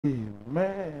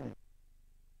Amen.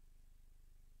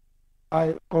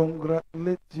 I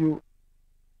congratulate you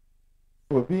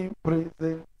for being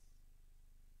present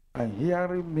and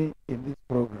hearing me in this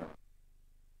program.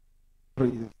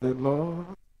 Praise the Lord.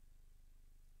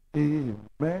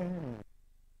 Amen.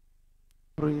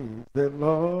 Praise the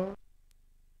Lord.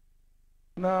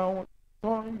 Now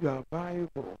turn your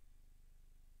Bible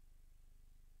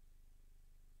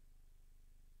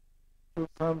to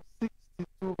Psalm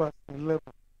 62 verse 11.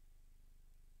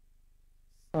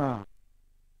 Psalm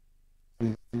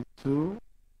 62.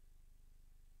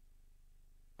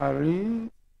 I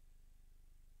read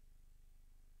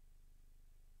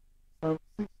Psalm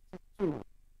 62.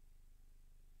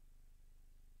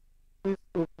 Please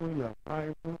open your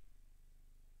Bible.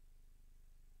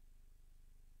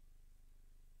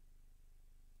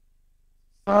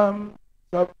 Psalm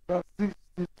chapter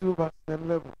 62 verse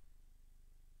 11.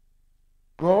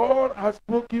 God has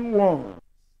spoken once.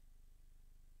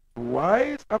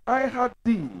 Twice have I heard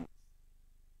this,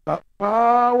 that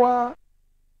power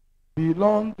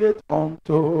belongeth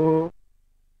unto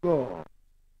God.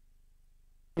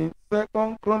 In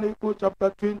 2 Chronicles chapter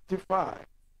 25,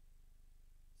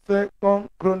 2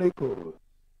 Chronicles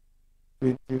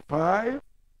 25,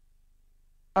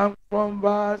 and from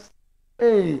verse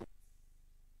 8,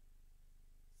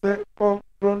 2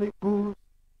 Chronicles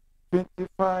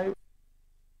 25,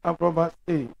 and from verse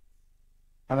 8,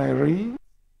 and I read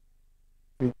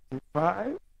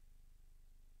 25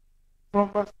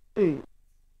 from verse 8.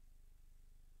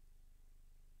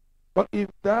 But if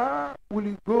thou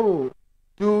will go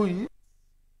do it,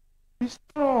 be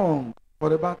strong for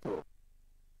the battle.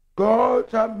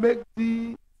 God shall make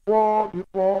thee fall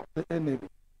before the enemy.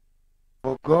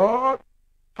 For God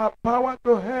hath power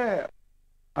to help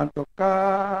and to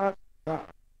cast down.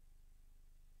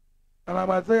 And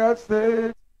Isaiah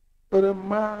said to the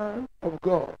man of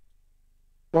God,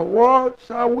 but what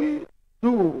shall we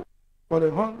do for the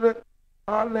 100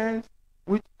 talents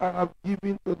which I have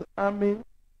given to the army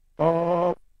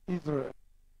of Israel?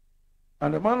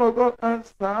 And the man of God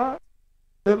answered,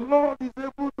 the Lord is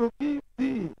able to give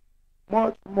thee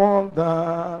much more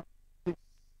than this.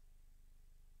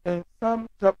 In Psalm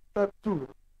chapter 2,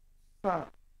 Psalm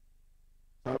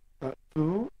chapter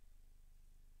 2,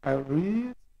 I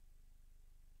read,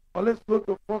 or let's go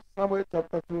to 1 Samuel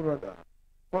chapter 2 rather.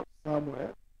 1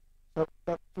 Samuel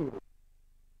chapter 2.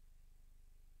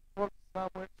 1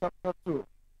 Samuel chapter 2.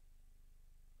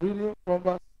 Reading from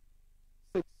verse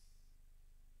 6.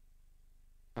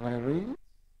 And I read,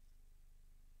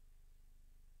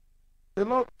 the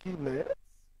Lord killeth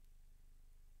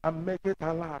and maketh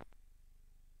alive.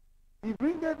 He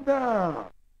bringeth down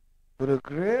to the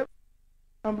grave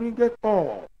and bringeth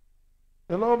up.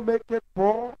 The Lord maketh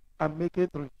poor and maketh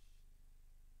rich.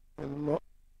 The Lord,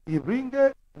 he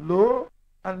bringeth low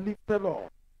and lifteth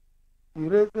up. He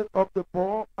raiseth up the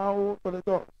poor out of the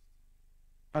dust,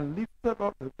 and lifteth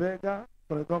up the beggar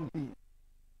from the dunghill,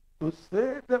 to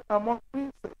save them among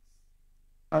princes,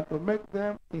 and to make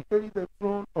them inherit the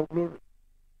throne of glory.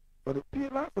 For the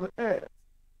pillars of the earth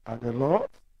are the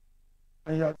Lord's,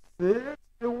 and he has set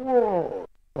the world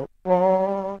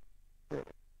upon them.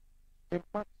 In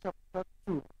Mark chapter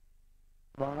 2,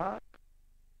 Mark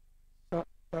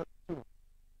chapter 2,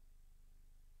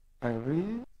 I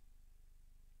read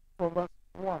from verse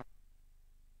 1.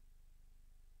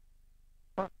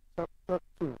 Mark chapter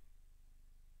 2,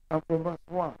 and from verse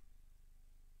 1.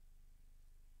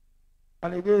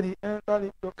 And again he entered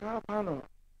into Capernaum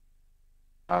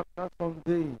after some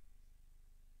days,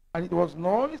 and it was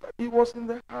noise that he was in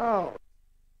the house,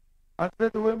 and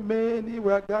straightway many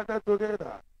were gathered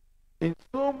together, in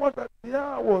so much that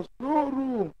there was no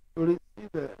room to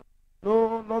receive them,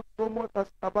 no, not so much as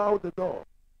about the door.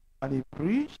 And he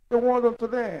preached the word unto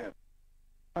them,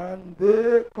 and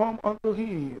they come unto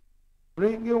him,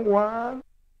 bringing one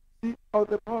sick of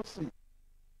the palsy,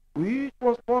 which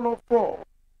was born of 4.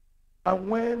 And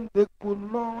when they could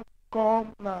not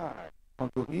come nigh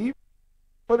unto him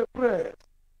for the press,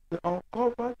 they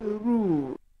uncovered the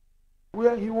roof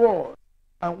where he was,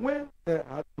 and when they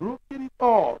had broken it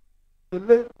off, they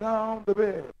laid down the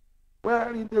bed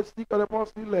wherein the sick of the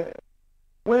palsy lay.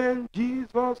 When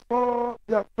Jesus saw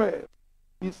their faith,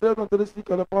 he said unto the sick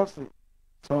of the palsy,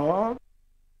 son,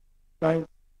 thy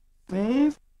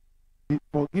sins be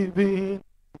forgiven.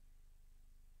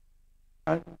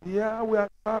 And there were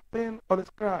certain of the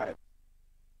scribes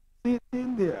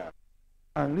sitting there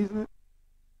and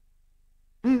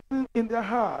listening in their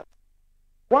hearts,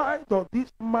 why does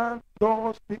this man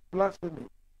thus speak blasphemy?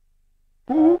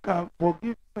 Who can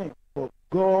forgive sin but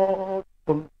God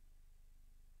alone?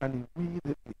 And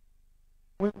immediately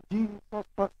when Jesus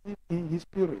perceived in his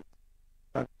spirit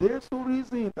that they so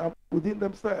reasoned within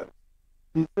themselves,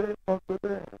 he said unto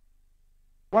them,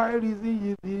 why reason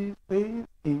ye these things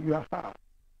in your heart?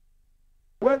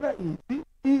 Whether it is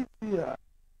easier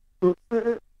to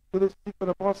say to the sick of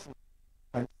the person,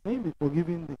 thy sin be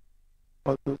forgiven thee,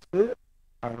 or to say,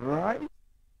 arise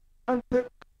and take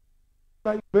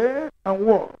thy bed and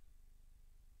walk.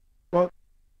 But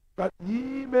that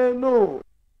ye may know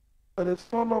that the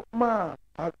Son of Man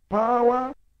hath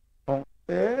power on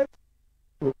earth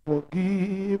to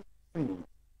forgive sins.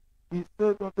 He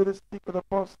said unto the sick of the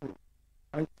apostle,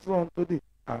 I say unto thee,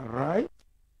 arise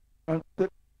and take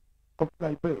up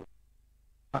thy bed,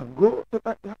 and go to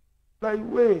thy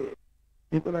way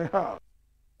into thy house.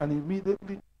 And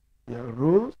immediately he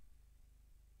arose,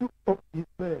 took up his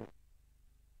bed,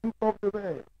 took up the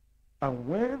bed, and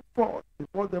went forth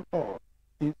before them all,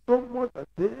 in so much that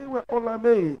they were all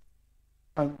amazed,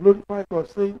 and glorified God,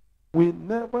 saying, we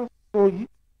never saw it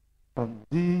from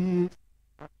these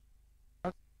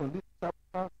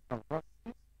chapters and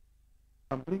verses.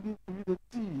 I'm bringing to you the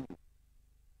theme.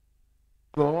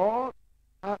 God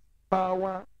has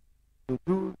power to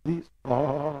do this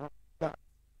or that.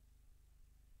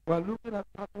 We're looking at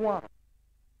part 1.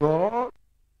 God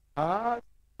has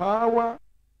power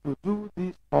to do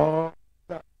this or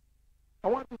that. I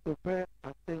want you to pay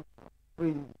attention.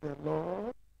 Praise the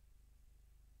Lord.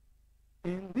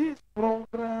 In this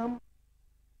program,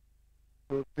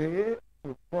 today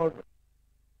to further,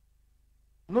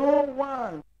 no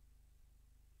one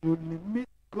should limit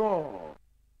God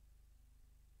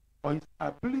or his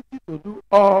ability to do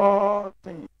all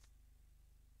things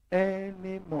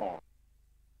anymore.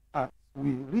 As we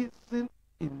reason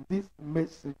in this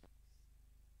message,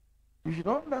 you should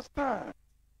understand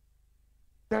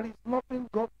there is nothing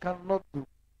God cannot do.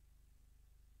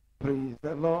 Praise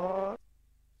the Lord.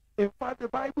 In fact, the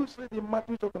Bible said in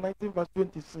Matthew chapter 19, verse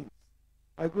 26.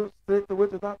 I go straight away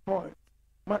to that point.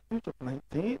 Matthew chapter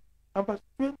 19 and verse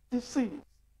 26.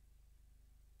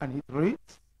 And it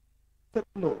reads, take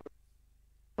note,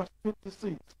 verse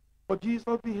 26. For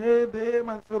Jesus beheld them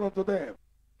and said unto them,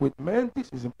 with men this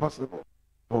is impossible,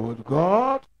 but with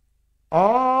God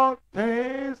all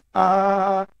things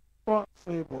are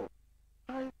possible.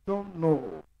 I don't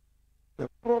know the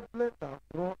problem that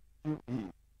brought you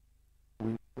in.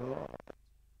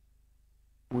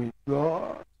 With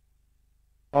God,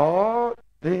 all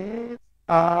things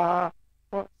are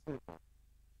possible.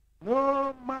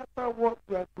 No matter what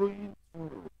we are going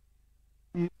through,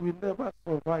 if we never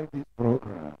survive this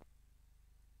program,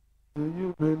 do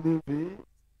you believe it?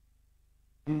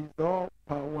 He's all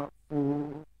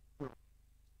powerful.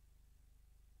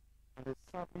 And the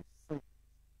psalmist says,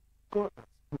 God has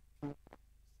put you.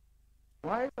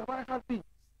 Why have I had this?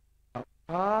 A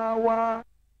power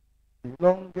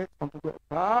belongeth unto God.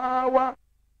 Power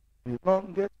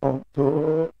belongeth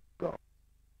unto God.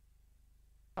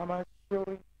 I'm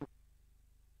assuring you,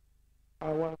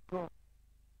 our God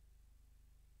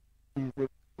is the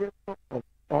creator of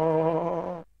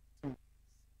all things.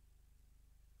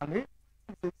 And it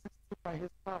is existing by his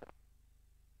power.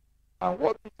 And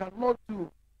what he cannot do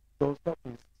does not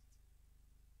exist.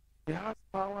 He has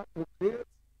power to create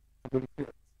and to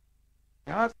recreate.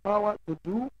 He has power to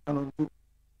do and undo.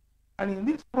 And in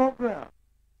this program,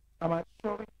 I'm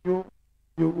assuring you,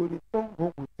 you will return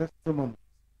home with testimony.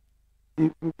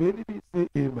 If you believe it, say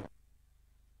amen.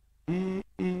 He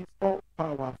is all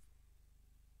powerful.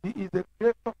 He is the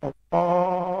creator of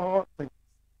all things,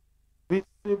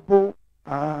 visible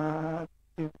and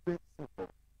invisible.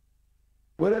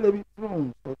 Whether they be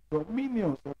thrones or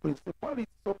dominions or principalities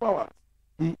or powers,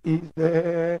 he is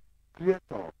the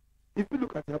creator. If you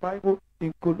look at the Bible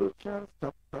in Colossians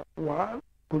chapter 1,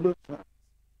 Colossians,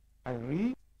 I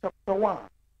read chapter 1,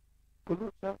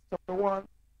 Colossians chapter 1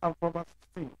 and from verse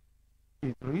 16.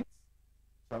 It reads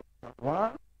chapter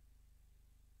 1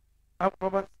 and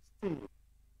from verse 16.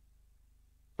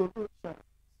 Colossians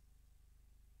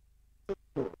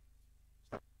chapter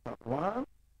 1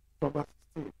 from verse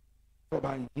 16. For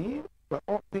by him were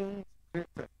all things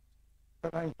created,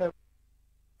 that I have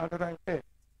and that I have,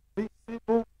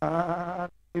 visible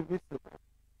and invisible.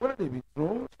 Whether they be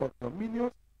thrones or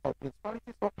dominions or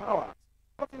principalities or powers,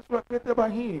 all things were created by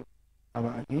him, and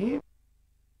by him,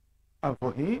 and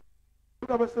for him.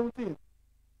 Look at verse 17.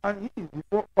 And he is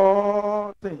before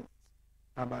all things,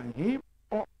 and by him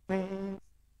all things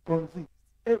consist.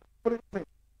 Everything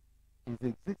is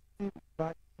existing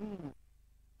by him,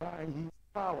 by his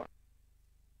power.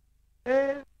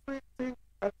 Everything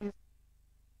that is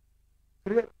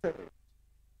created,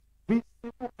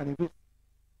 visible and invisible,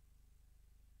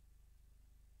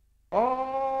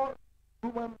 all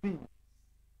human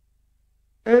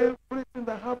everything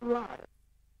that have life,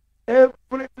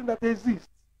 everything that exists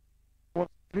was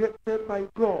created by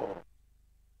God.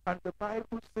 And the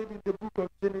Bible said in the book of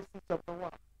Genesis chapter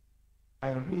 1, I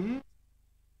read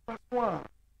verse 1.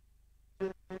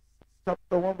 Genesis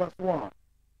chapter 1 verse 1.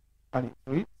 And it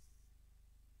reads,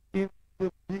 in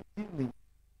the beginning,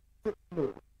 take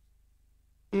note,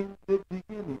 in the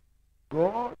beginning,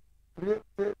 God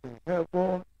created the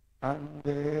heaven and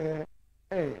the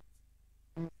earth.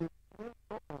 He's the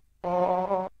creator of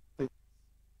all things.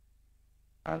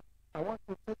 And I want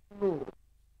to take note,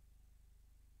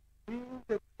 being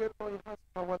the creator, he has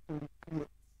power to recreate.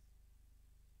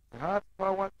 He has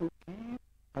power to keep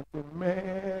and to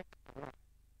make right.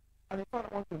 And in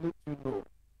fact, I want to let you know,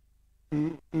 he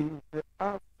is the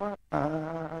Alpha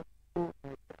and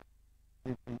Omega,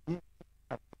 the beginning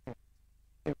and the end.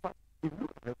 In fact, if you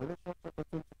look at Revelation chapter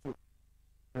 22,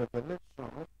 Revelation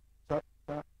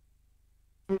chapter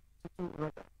 22,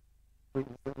 rather, praise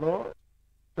the Lord.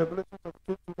 Revelation chapter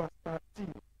 22, verse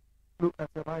 13. Look at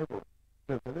the Bible.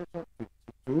 Revelation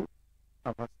 22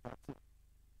 and verse 13.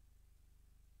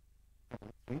 And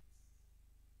it reads,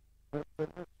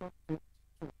 Revelation 22,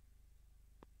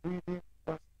 reading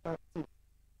verse 13.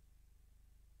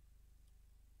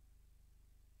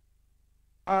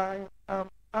 I am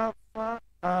Alpha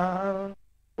and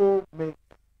Omega,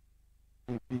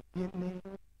 the beginning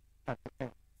and the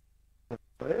end, the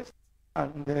first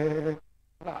and the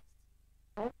last.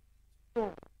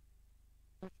 So,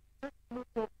 you should take note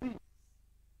of this.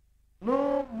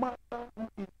 No matter who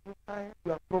is behind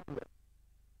your problem,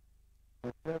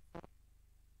 the devil,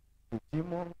 the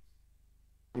demons,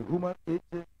 the human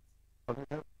agent, or the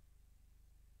devil,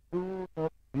 do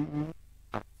not be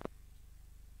afraid.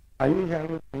 Are you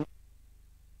hearing me?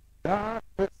 That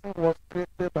person was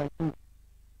created by who?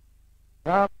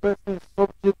 That person is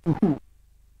subject to who?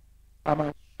 I'm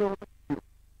assuring you,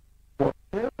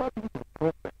 whatever be the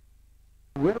problem,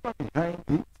 whoever behind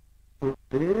it,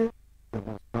 today they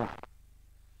must bow.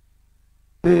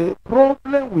 The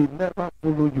problem will never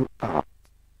follow you out.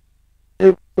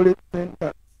 Everything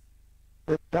that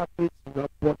the damage in your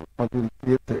body must be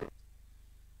recreated.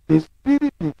 The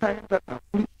spirit behind that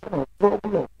affliction or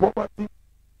trouble or poverty,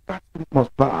 that spirit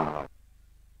must bow.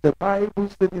 The Bible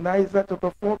said in Isaiah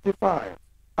chapter 45,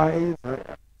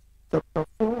 Isaiah chapter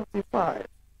 45,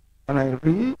 and I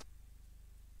read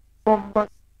from verse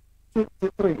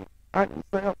 23,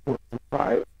 Isaiah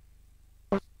 45,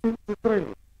 verse 23.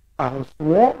 I have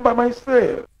sworn by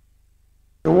myself,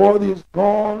 the word is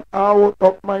gone out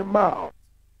of my mouth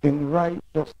in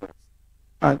righteousness,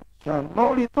 and shall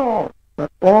not return,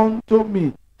 that unto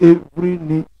me every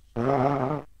knee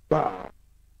shall bow,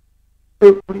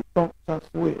 every tongue shall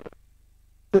swear.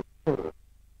 Take note.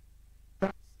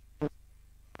 That's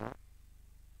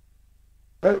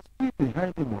the spirit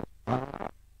behind him was bow.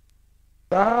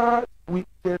 That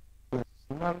wicked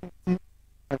personality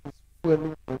that is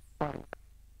fueling the fire,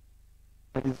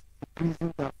 that is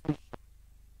decreasing the affliction.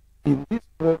 In this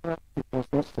program, it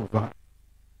must not survive.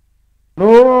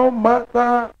 No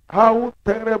matter how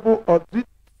terrible or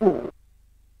dreadful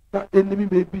that enemy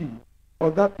may be,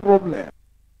 or that problem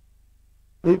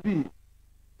may be,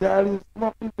 there is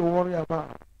nothing to worry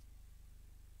about.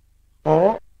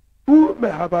 Or who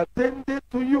may have attended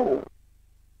to you,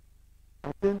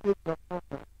 attended to your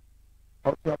problem,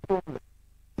 or to your problem.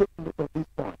 Take note of this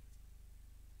point.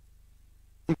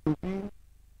 It could be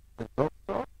the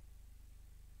doctor,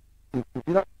 it could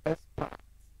be that expert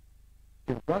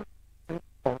in one thing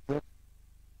or the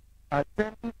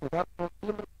attending to that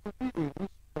problem. It could be a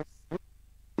rich person,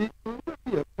 it could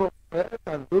be a prophet,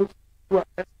 and those who are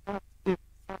experts in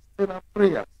fasting and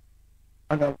prayers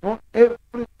and have done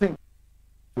everything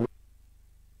to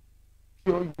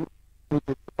cure you, to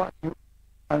deliver you,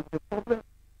 and the problem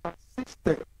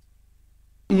persisted.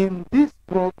 In this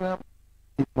program,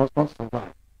 it must not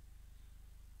survive.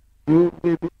 You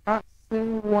may be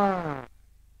asking why.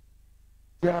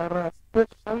 There are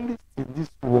specialists in this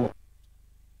world.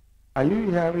 Are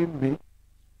you hearing me?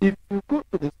 If you go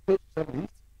to the specialist,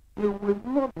 he will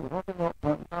not be running up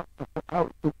and down about how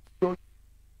to cure you,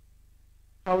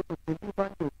 how to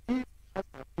deliver you. If he has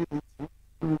ability,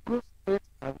 he will go straight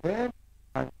and then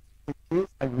and the case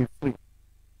and be free.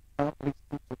 Now please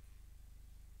listen to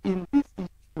me. In this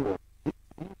issue of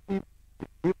healing,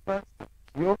 deliverance, and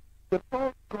cure, the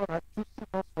Lord God has chosen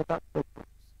us for that purpose.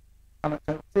 And I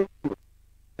can tell you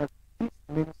that this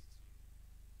ministry,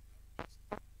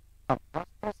 pastor and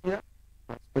pastors here,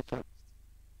 are specialists.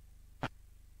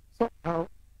 Somehow,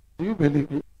 do you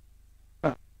believe it?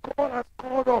 God has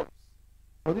called us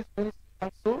for this ministry.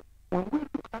 And so, when we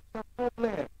look at the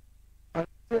problem and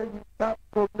tell you that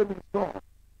problem is gone,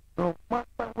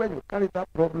 carry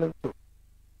that problem to.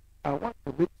 I want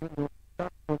to make you know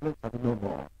that problem shall be no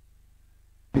more.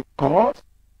 Because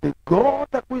the God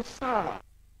that we serve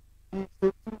is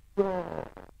a true God.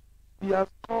 He has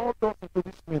called us into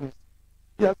this ministry.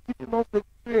 He has given us the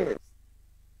grace.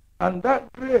 And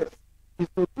that grace is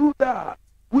to do that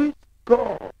which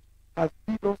God has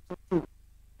given us to do.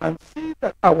 And see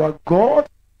that our God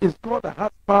is God that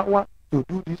has power to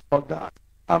do this or that.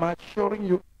 I'm assuring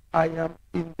you, I am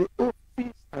in the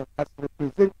office as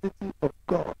representative of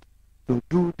God to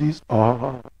do this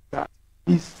or that.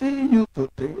 He sees you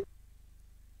today,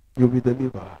 you'll be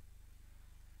delivered.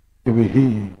 You'll be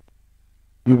healed.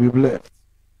 You'll be blessed.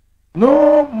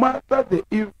 No matter the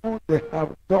evil they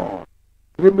have done,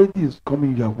 remedy is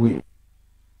coming your way.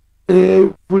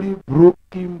 Every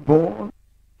broken bone,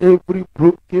 every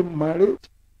broken marriage,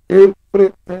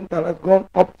 everything that has gone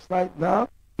upside down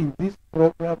in this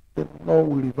program, the Lord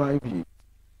will revive it.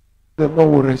 The Lord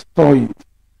will restore it.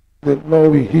 The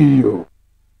Lord will heal you.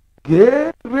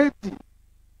 Get ready.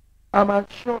 I'm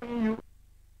assuring you,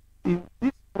 in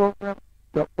this program,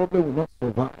 the problem will not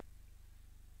survive.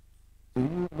 Do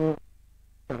you know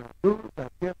there are those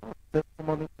that get no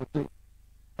testimony today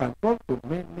and gone to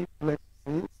many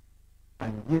places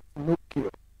and yet no cure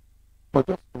for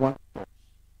just one touch?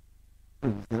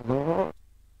 Praise the Lord.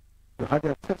 You had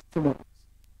their testimonies.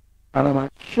 And I'm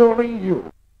assuring you,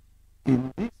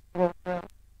 in this program,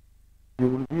 you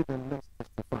will be the next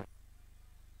testifier.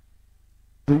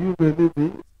 Do you believe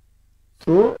it?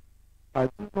 So, I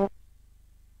do not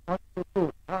want to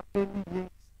know how many years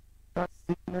that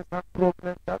sickness, that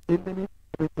problem, that enemy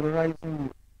is terrorizing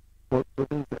you. But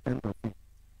today is the end of it.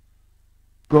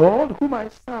 God, whom I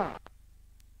serve,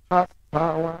 has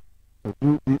power to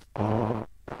do this or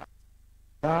that.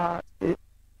 That is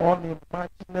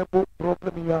unimaginable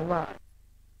problem in your life.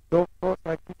 Doctors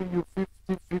are giving you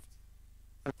 50-50.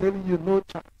 I'm telling you no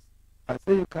chance. I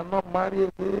say you cannot marry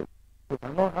again. You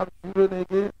cannot have children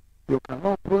again. You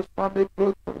cannot prosper, make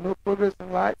no progress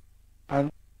in life.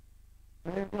 And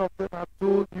many of them have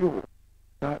told you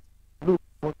that, look,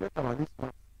 forget about this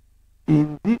man.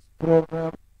 In this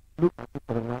program, look at it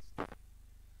for the last time.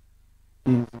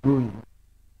 He's going.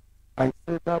 I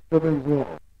said that problem is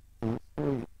wrong. He's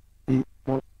going. It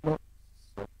must not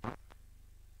survive.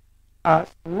 As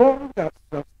long as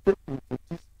you have stepped into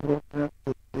this program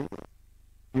today,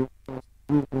 you must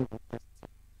go with testimony.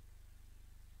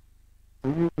 Do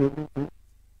you believe it?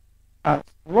 As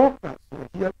long as you are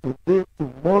here today,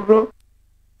 tomorrow,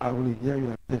 I will hear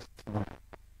your testimony.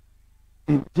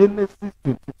 In Genesis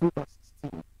 22, verse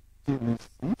 16,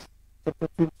 Genesis chapter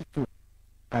 22,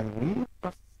 I read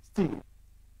verse 16.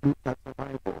 Look at the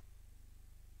Bible.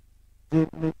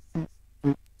 Genesis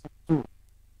 22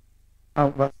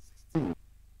 and verse 16.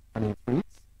 And it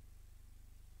reads,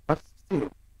 verse 16,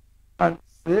 and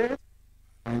said,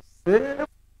 myself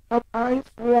have I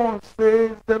sworn,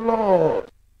 says the Lord,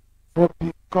 for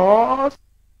because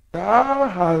thou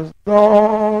hast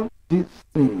done this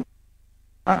thing,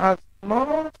 and hast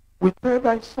not withheld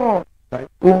thy son, thy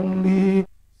only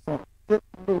son. Take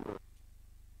note.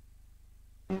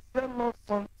 Is there not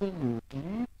something you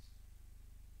did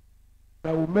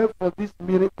that will make for this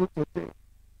miracle today?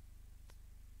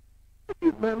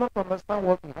 You may not understand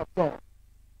what you have done.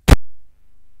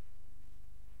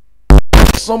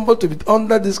 Somebody to be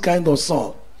under this kind of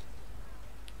song.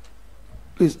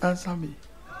 Please answer me.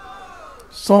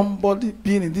 Somebody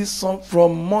being in this song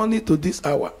from morning to this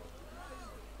hour,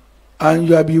 and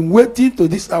you have been waiting to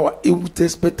this hour with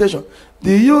expectation.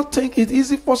 Do you think it's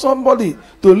easy for somebody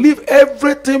to leave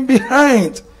everything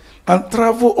behind and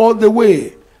travel all the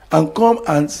way and come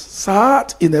and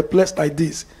start in a place like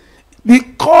this?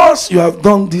 Because you have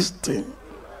done this thing,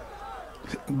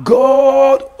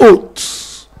 God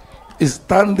oath is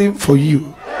standing for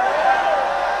you.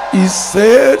 He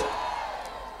said,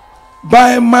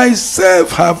 by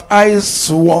myself have I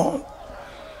sworn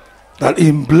that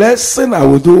in blessing I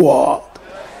will do what?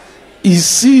 He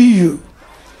see you.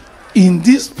 In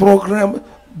this program,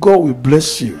 God will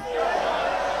bless you.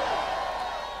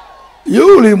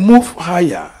 You will move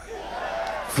higher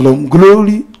from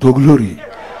glory to glory.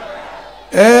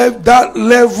 If that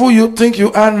level you think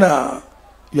you are now,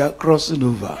 you are crossing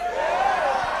over.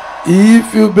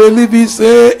 If you believe it,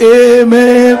 say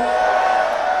amen.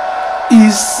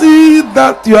 You see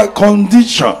that your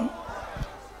condition,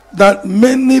 that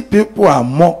many people are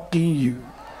mocking you.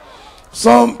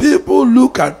 Some people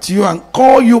look at you and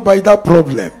call you by that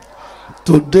problem.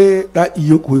 Today, that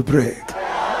yoke will break.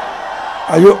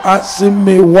 Are you asking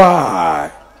me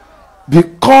why?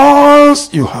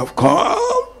 Because you have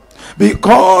come,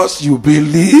 because you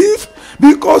believe,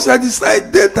 Because I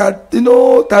decided that,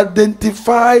 to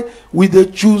identify with the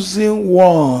chosen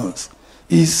ones.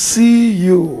 He see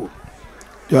you.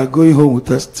 You are going home with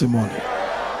testimony.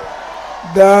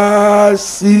 That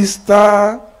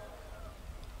sister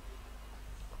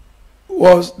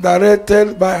was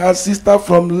directed by her sister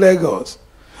from Lagos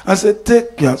and said,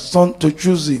 take your son to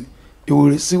choosing. He will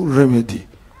receive remedy.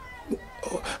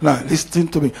 Now, listen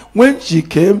to me. When she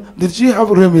came, did she have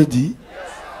remedy?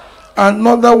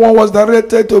 Another one was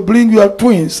directed to bring your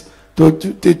twins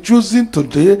to choosing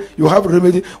today. You have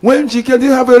remedy. When she came, did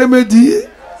you have a remedy?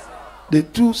 The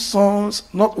two sons,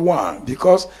 not one,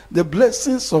 because the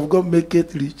blessings of God make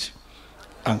it rich.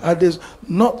 And others,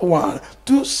 not one.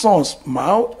 Two sons,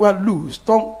 mouth were loose,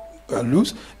 tongue were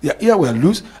loose, their ear were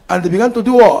loose, and they began to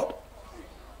do what?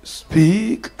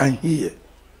 Speak and hear.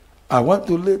 I want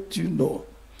to let you know,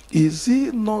 is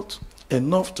it not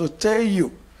enough to tell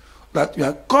you that you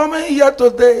are coming here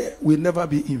today will never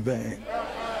be in vain?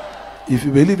 If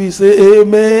you believe it, say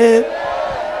amen.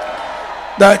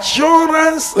 The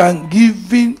assurance I'm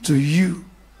giving to you,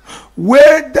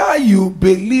 whether you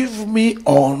believe me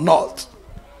or not,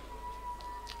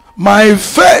 my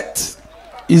faith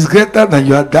is greater than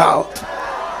your doubt.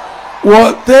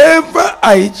 Whatever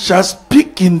I shall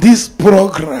speak in this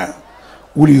program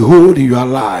will hold in your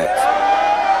life.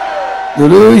 Do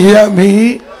you hear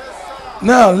me?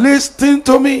 Now listen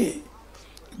to me.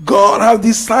 God has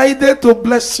decided to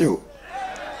bless you.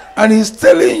 And he's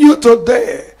telling you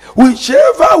today,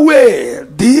 whichever way,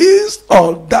 this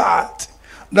or that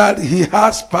he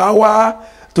has power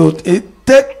to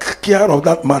take care of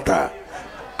that matter.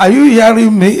 Are you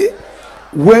hearing me?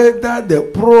 Whether the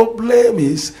problem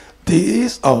is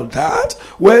this or that,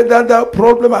 whether that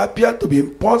problem appears to be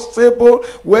impossible,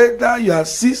 whether your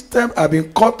system has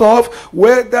been cut off,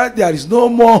 whether there is no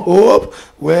more hope,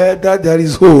 whether there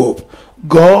is hope,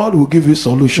 God will give you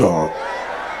solution.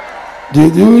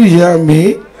 Did you hear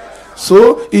me?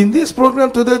 So in this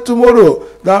program today, tomorrow,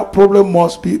 that problem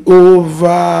must be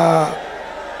over.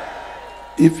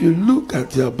 If you look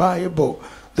at your Bible,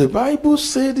 the Bible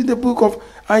said in the book of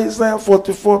Isaiah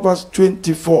 44 verse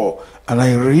 24, and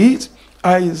I read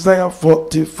Isaiah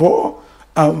 44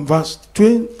 and verse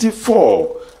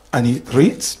 24, and it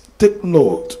reads, take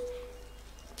note,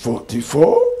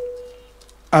 44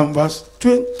 and verse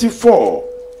 24.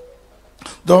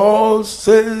 Thus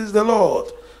says the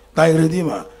Lord, thy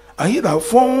Redeemer, and he that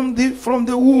formed thee from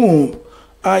the womb.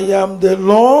 I am the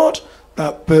Lord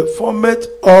that performeth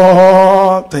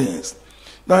all things,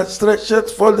 that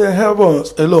stretcheth for the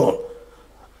heavens alone,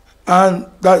 and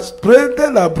that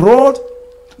spreadeth abroad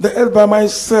the earth by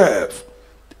myself.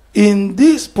 In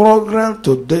this program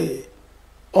today,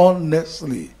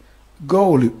 honestly,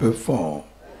 God will perform.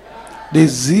 The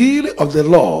zeal of the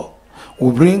Lord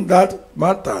will bring that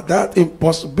matter, that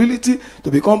impossibility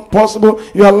to become possible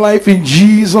in your life in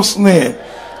Jesus' name.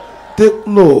 Take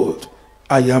note,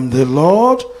 I am the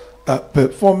Lord that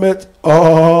performeth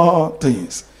all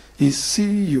things. He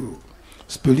see you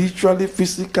spiritually,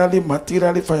 physically,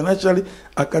 materially, financially,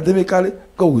 academically.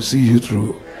 God will see you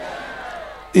through.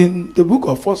 In the book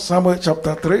of 1 Samuel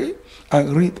chapter 3, I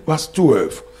read verse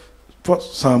 12. 1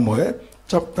 Samuel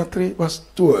chapter 3 verse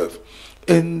 12.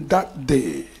 In that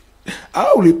day,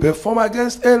 I will perform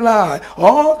against Eli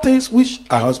all things which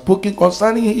I have spoken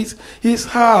concerning his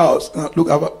house. Now look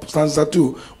at stanza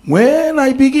 2. When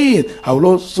I begin, I will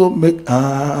also make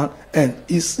an end.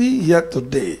 You see here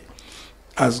today,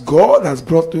 as God has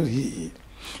brought you here,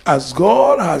 as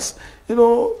God has,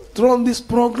 thrown this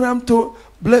program to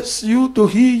bless you, to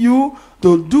heal you,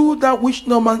 to do that which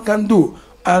no man can do.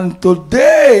 And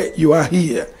today you are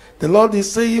here. The Lord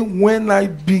is saying, when I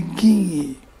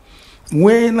begin,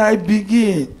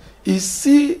 you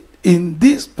see, in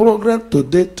this program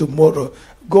today, tomorrow,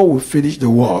 God will finish the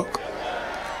work.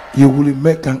 You will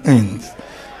make an end.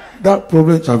 That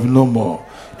problem shall be no more.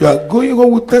 You are going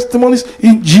on with testimonies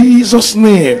in Jesus'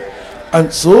 name.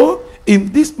 And so,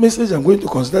 in this message, I'm going to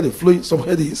consider the following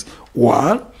subheadings.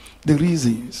 1, the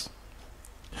reasons.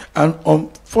 An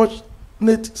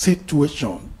unfortunate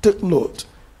situation. Take note.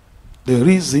 The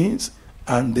reasons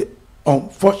and the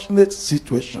unfortunate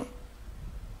situation.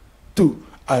 2,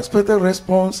 expected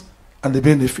response and the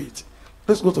benefit.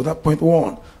 Let's go to that point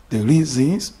 1. The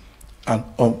reasons and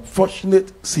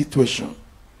unfortunate situation.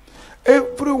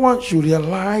 Everyone should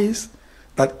realize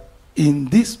that in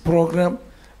this program,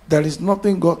 there is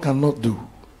nothing God cannot do.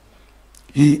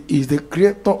 He is the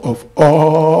creator of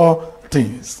all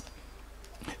things.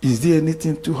 Is there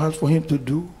anything too hard for him to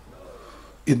do?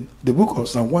 In the book of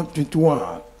Psalm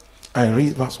 121, I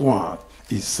read verse 1.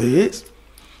 It says,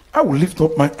 I will lift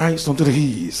up my eyes unto the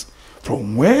hills.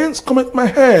 From whence cometh my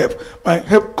help? My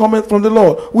help cometh from the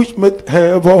Lord, which made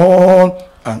heaven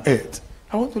and earth.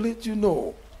 I want to let you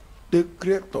know, the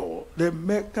creator, the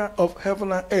maker of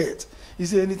heaven and earth,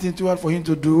 is there anything too hard for him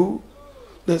to do?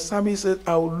 The psalmist said,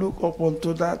 I will look up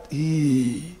unto that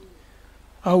hill.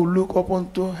 I will look up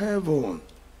unto heaven.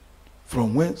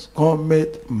 From whence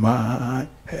cometh my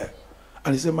help?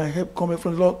 And he said, my help cometh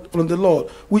from the Lord,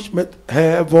 which made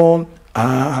heaven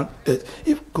and earth.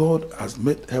 If God has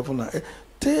made heaven and earth,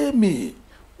 tell me,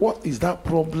 what is that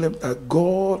problem that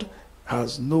God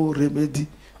has no remedy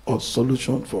or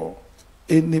solution for?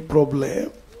 Any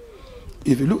problem?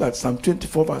 If you look at Psalm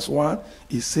 24 verse 1,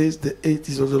 it says, the earth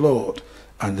is of the Lord,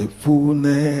 and the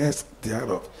fullness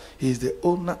thereof. He is the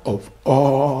owner of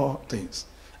all things.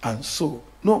 And so,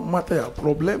 no matter your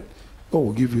problem, God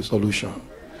will give you a solution.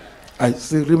 I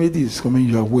say remedy is coming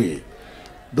your way.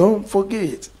 Don't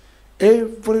forget,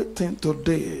 everything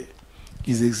today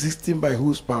is existing by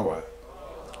whose power?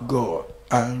 God.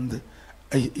 And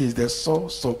he is the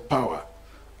source of power.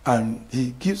 And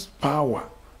he gives power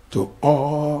to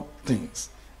all things.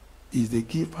 He is the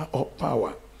giver of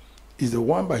power. He is the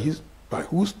one by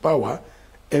whose power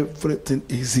everything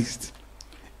exists.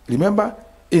 Remember,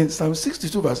 in Psalm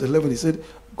 62 verse 11, he said,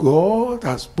 God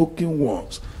has spoken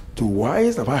once. To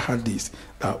wise have I heard this,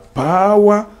 that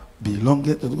power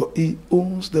belongeth to God. He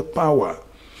owns the power.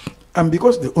 And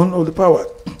because the owner of the power,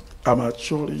 I'm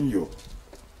assuring you,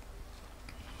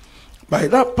 by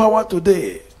that power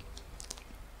today,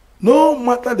 no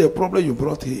matter the problem you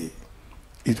brought here,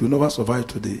 it will never survive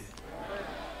today.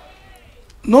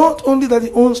 Not only that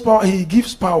he owns power, he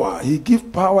gives power. He gives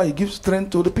power, he gives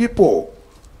strength to the people.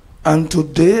 And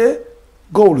today,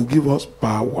 God will give us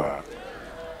power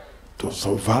to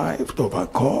survive, to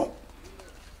overcome,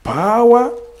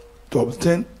 power to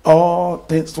obtain all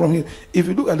things from him. If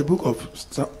you look at the book of,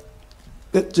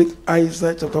 let's check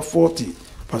Isaiah chapter 40,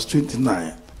 verse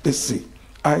 29. Let's see.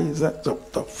 Isaiah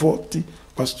chapter 40,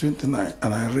 verse 29.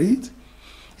 And I read,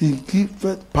 he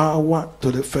giveth power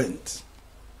to the faint.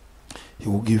 He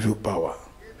will give you power.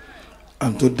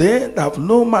 And to them that have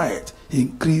no might, he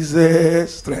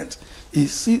increases strength. You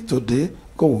see, today,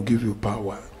 God will give you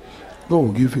power. God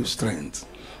will give you strength.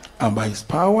 And by his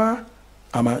power,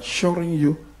 I'm assuring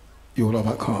you, you will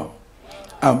overcome.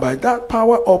 And by that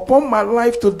power upon my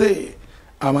life today,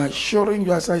 I'm assuring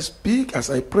you, as I speak, as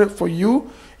I pray for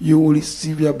you, you will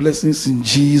receive your blessings in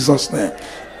Jesus' name.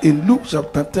 In Luke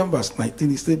chapter 10 verse 19,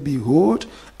 he said, behold,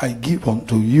 I give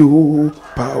unto you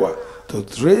power to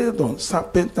tread on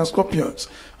serpents and scorpions,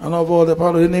 and of all the power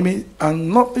of the enemy, and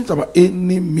nothing shall by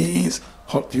any means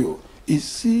hurt you. He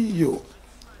see you.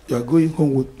 You are going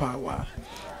home with power.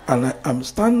 And I am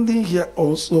standing here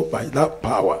also by that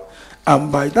power.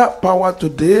 And by that power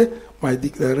today, my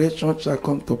declaration shall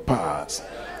come to pass.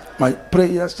 My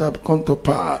prayers shall come to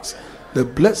pass. The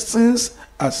blessings,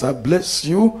 as I bless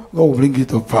you, God will bring it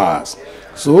to pass.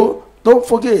 So, don't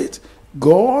forget,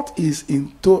 God is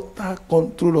in total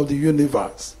control of the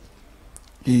universe.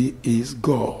 He is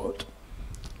God.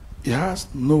 He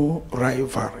has no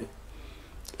rivalry.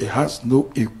 He has no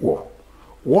equal.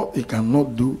 What he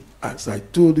cannot do, as I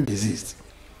told you, exists.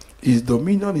 His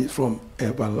dominion is from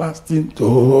everlasting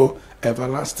to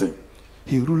everlasting.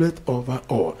 He ruleth over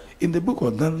all. In the book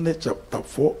of Daniel chapter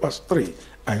 4 verse 3,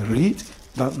 I read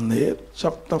Daniel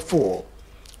chapter 4,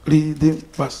 reading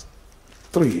verse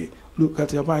 3. Look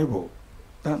at your Bible.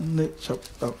 Daniel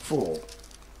chapter 4,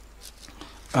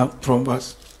 and from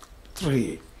verse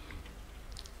 3.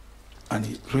 And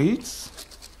it reads,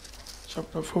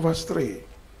 chapter 4 verse 3.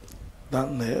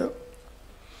 Daniel,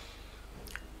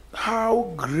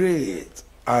 how great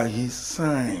are his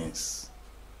signs,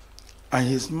 and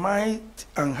his might,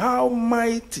 and how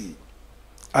mighty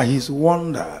are his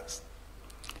wonders.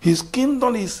 His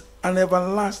kingdom is an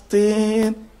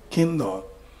everlasting kingdom,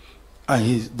 and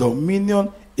his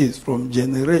dominion is from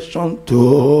generation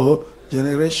to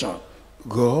generation.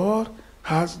 God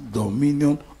has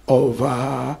dominion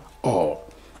over all,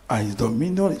 and his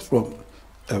dominion is from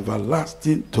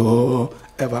everlasting to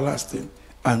everlasting.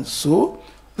 And so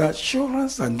the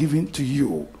assurance I'm giving to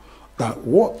you that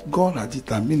what God has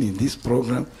determined in this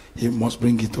program, he must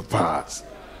bring it to pass.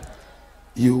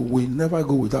 You will never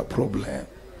go without problem.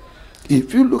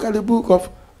 If you look at the book of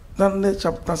Daniel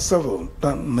chapter 7,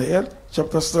 Daniel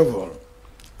chapter 7,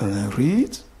 and I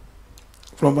read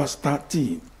from verse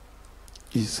 13,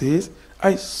 he says,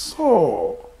 I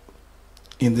saw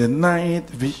in the night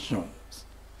visions,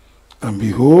 and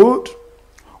behold,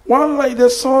 one like the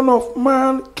Son of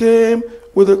Man came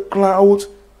with a cloud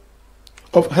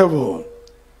of heaven,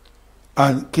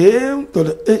 and came to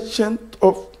the Ancient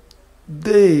of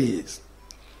Days,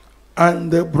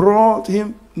 And they brought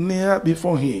him near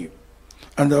before him,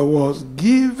 and there was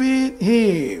given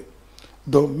him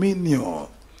dominion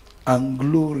and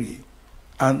glory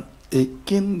and a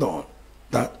kingdom,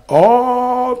 that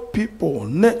all people,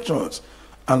 nations,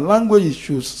 and languages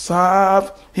should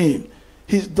serve him.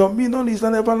 His dominion is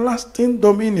an everlasting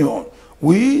dominion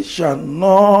which shall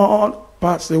not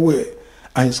pass away,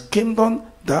 and his kingdom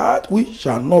that which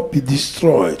shall not be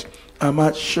destroyed. I'm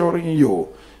assuring you,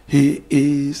 he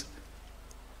is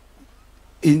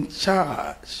in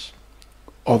charge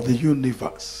of the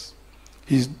universe.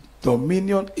 His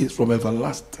dominion is from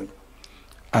everlasting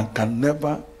and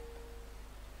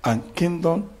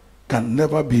kingdom can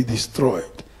never be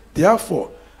destroyed.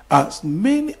 Therefore, as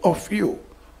many of you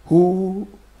who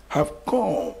have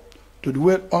come to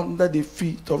dwell under the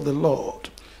feet of the Lord,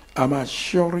 I'm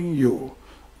assuring you,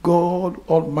 God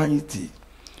Almighty,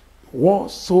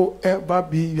 whatsoever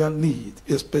be your need,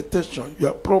 expectation,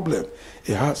 your problem,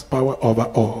 he has power over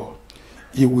all.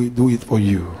 He will do it for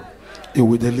you. He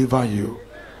will deliver you.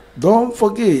 Don't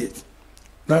forget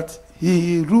that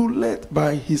he ruled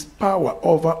by his power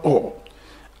over all,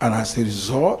 and as a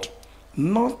result,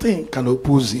 nothing can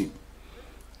oppose him.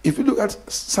 If you look at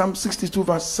Psalm 62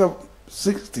 verse 7,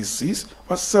 66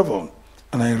 verse 7,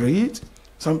 and I read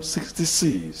Psalm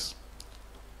 66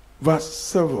 verse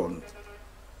 7,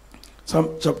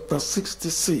 Psalm chapter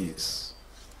 66,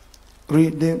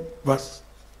 reading verse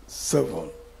 7,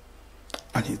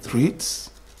 and it reads,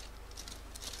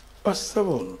 verse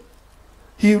 7,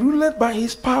 he ruled by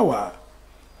his power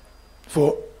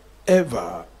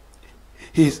forever.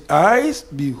 His eyes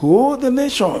behold the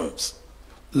nations.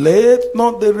 Let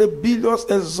not the rebellious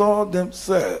exalt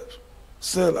themselves.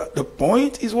 Selah. The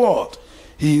point is what?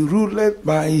 He ruled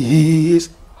by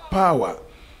his power.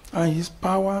 And his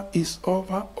power is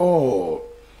over all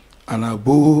and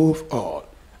above all.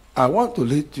 I want to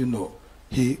let you know,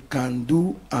 he can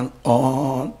do and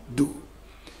undo.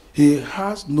 He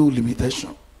has no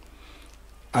limitation.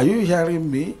 Are you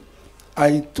hearing me?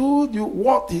 I told you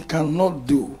what he cannot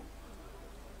do.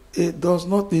 It does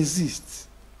not exist.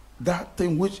 That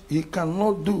thing which he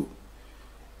cannot do.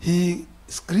 His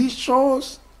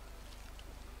creatures,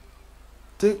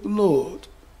 take note,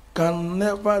 can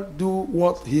never do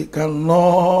what he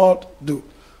cannot do.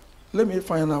 Let me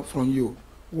find out from you.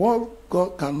 What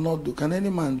God cannot do, can any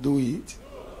man do it?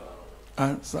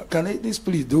 And so, can any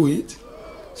spirit do it?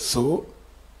 So,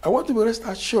 I want to be rest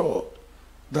assured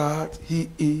that he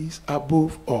is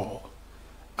above all,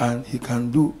 and he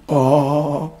can do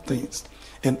all things.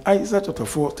 In Isaiah chapter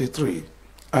 43,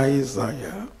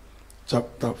 Isaiah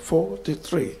chapter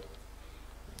 43,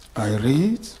 I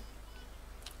read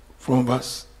from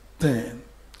verse 10.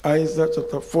 Isaiah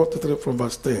chapter 43 from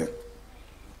verse 10.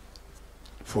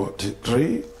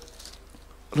 43,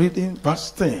 reading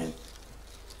verse 10.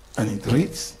 And it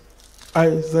reads,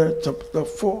 Isaiah chapter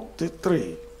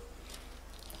 43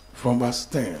 from verse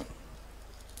 10.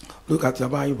 Look at your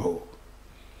Bible.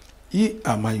 Ye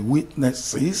are my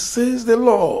witnesses, says the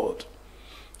Lord,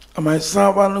 and my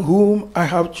servant whom I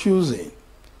have chosen,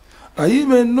 that ye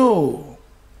may know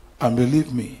and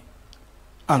believe me,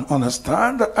 and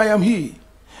understand that I am he.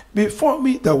 Before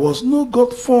me there was no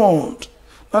God formed,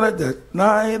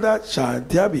 neither shall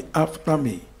there be after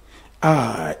me.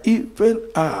 I, even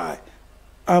I,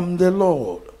 am the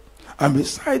Lord, and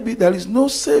beside me there is no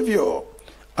Savior.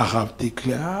 I have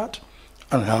declared,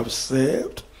 and have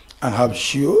saved, and have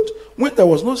shewed, when there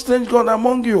was no strange God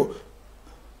among you.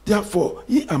 Therefore,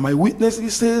 ye are my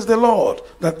witnesses, says the Lord,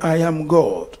 that I am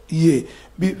God. Yea,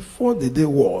 before the day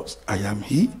was, I am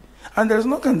he, and there is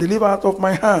none can deliver out of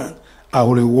my hand. I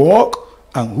will walk,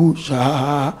 and who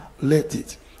shall let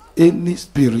it? Any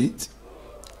spirit,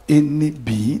 any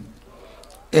being,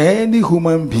 any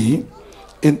human being.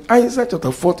 In Isaiah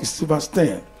chapter 46 verse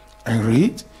 10, I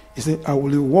read, he said, I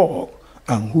will walk,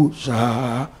 and who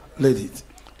shall let it?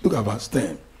 Look at verse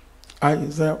 10.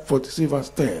 Isaiah 46 verse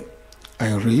 10.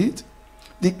 I read,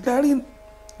 declaring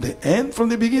the end from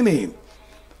the beginning,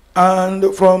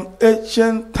 and from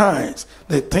ancient times,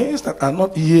 the things that are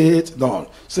not yet done,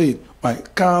 saying, my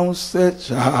counsel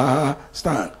shall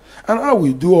stand, and I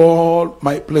will do all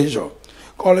my pleasure.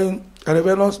 Calling a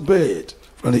rebellious bird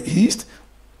from the east,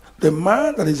 the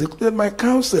man that executed my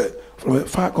counsel from a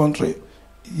far country.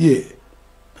 Yea,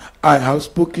 I have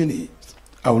spoken it.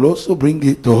 I will also bring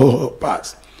it to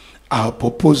pass. I will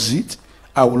propose it.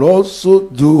 I will also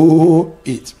do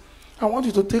it. I want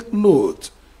you to take note.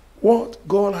 What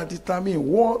God has determined,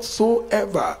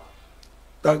 whatsoever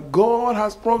that God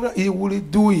has promised, he will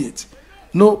do it.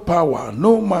 No power,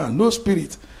 no man, no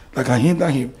spirit that can hinder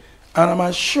him. And I'm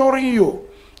assuring you,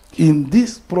 In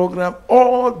this program,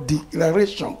 all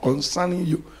declaration concerning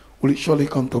you will surely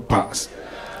come to pass.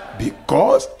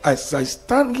 Because as I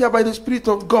stand here by the Spirit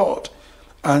of God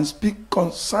and speak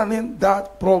concerning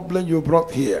that problem you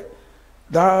brought here,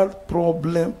 that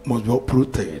problem must be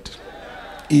uprooted.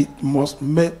 It must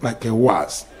make like a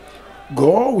was.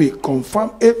 God will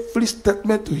confirm every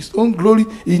statement to his own glory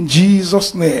in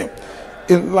Jesus' name.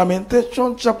 In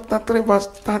Lamentation chapter 3 verse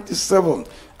 37,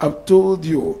 I've told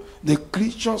you, the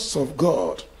creatures of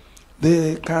God,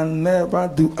 they can never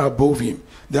do above him.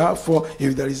 Therefore,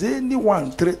 if there is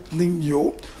anyone threatening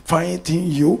you, fighting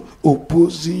you,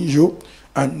 opposing you,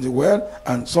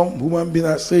 and some human beings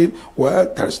are saying,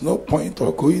 well, there's no point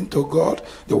of going to God.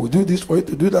 They will do this for you,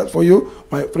 to do that for you.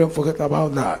 My friend, forget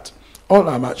about that. All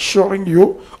I'm assuring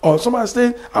you, or someone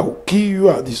saying, I will kill you,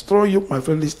 I'll destroy you. My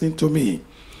friend, listening to me.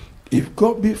 If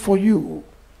God be for you,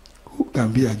 who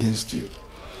can be against you?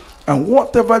 And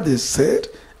whatever they said,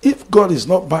 if God is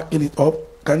not backing it up,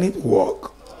 can it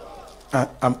work?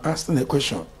 I'm asking a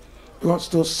question. Because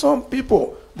to some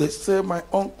people, they say, my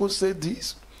uncle said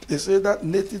this. They say that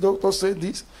native doctor said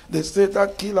this. They say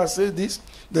that killer said this.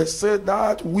 They say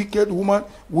that wicked woman,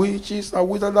 which is a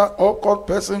wicked, that occult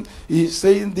person, is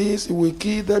saying this. He will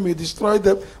kill them, he will destroy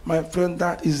them. My friend,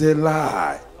 that is a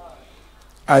lie.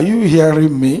 Are you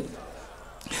hearing me?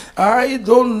 I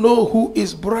don't know who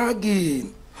is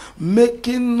bragging,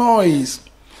 making noise,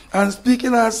 and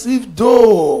speaking as if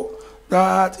though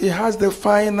that he has the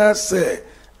final say.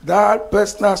 That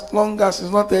person, as long as he's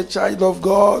not a child of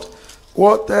God,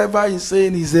 whatever he's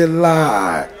saying is a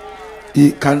lie.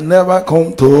 It can never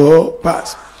come to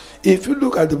pass. If you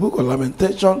look at the book of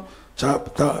Lamentation,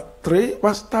 chapter 3,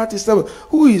 verse 37,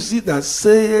 who is it that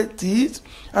saith it,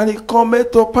 and it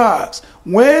cometh to pass,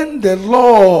 when the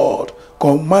Lord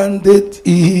commanded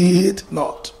it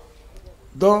not?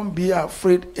 Don't be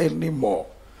afraid anymore.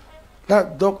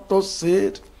 That doctor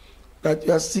said that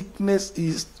your sickness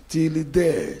is till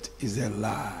dead is a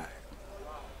lie.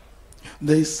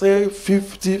 They say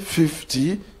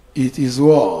 50-50, it is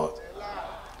what?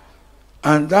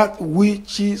 And that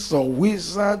witches or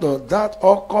wizard or that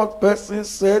occult person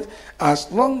said,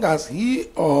 as long as he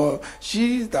or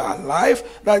she is alive,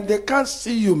 that they can't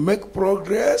see you make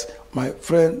progress, my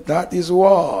friend, that is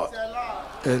what?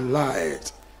 A lie.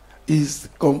 Is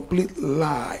complete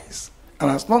lies.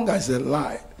 And as long as it's a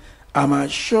lie, I'm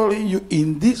assuring you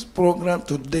in this program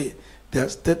today, their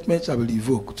statements shall be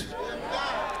revoked.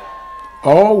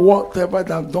 Or whatever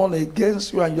they have done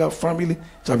against you and your family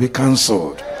shall be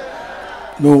cancelled.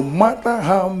 No matter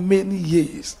how many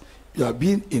years you have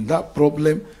been in that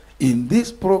problem, in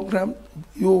this program,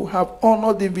 you have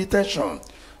honored the invitation.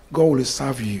 God will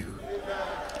serve you.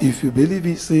 If you believe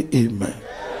it, say amen.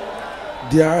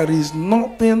 There is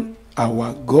nothing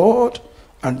our God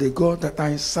and the God that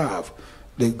I serve,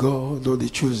 the God of the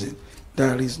chosen,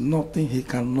 there is nothing he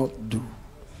cannot do.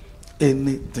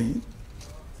 Anything.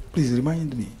 Please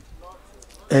remind me.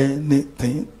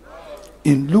 Anything.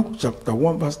 In Luke chapter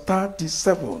 1 verse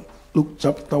 37, Luke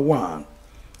chapter 1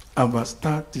 and verse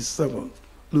 37,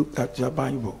 look at your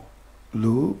Bible.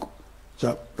 Luke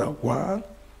chapter 1,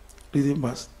 reading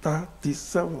verse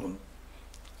 37,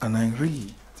 and I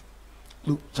read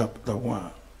Luke chapter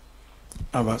 1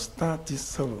 and verse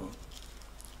 37,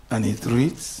 and it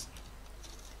reads,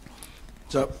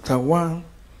 chapter 1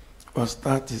 verse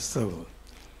 37,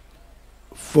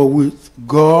 for with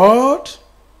God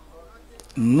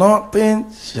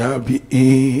nothing shall be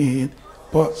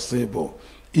impossible.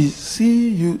 He see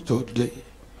you today,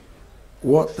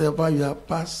 whatever you are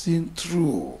passing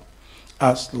through,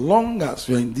 as long as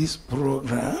you're in this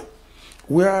program,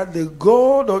 where the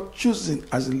God of choosing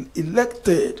has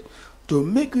elected to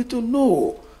make you to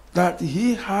know that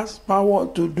he has power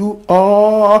to do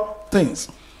all things,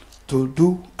 to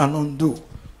do and undo.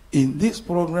 In this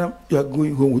program, you are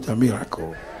going home with a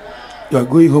miracle. You are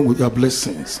going home with your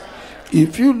blessings.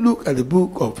 If you look at the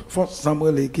book of 1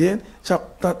 Samuel again,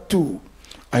 chapter 2,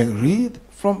 I read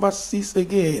from verse 6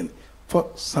 again.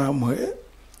 1 Samuel,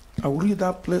 I will read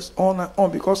that place on and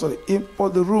on because of the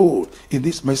import, the role in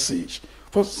this message.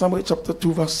 1 Samuel chapter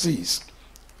 2 verse 6,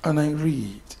 and I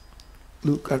read,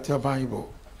 look at your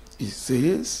Bible. It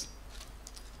says,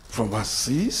 from verse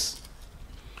 6,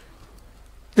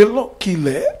 the Lord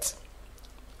killeth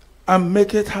and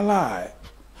maketh alive.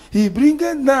 He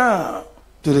bringeth down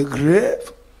to the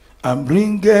grave and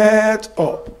bringeth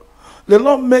up. The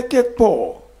Lord maketh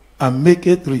poor and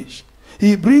maketh rich.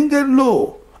 He bringeth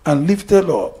low and lifteth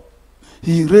up.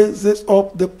 He raises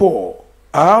up the poor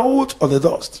out of the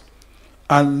dust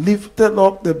and lifted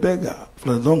up the beggar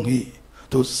from the dunghill,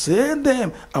 to set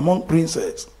them among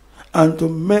princes and to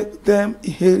make them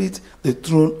inherit the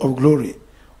throne of glory.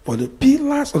 For the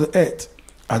pillars of the earth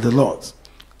are the Lord's,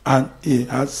 and he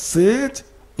has set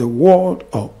the world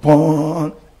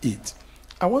upon it.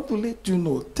 I want to let you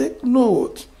know, take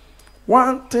note,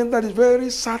 one thing that is very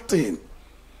certain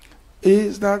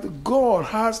is that God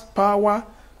has power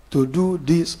to do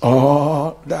this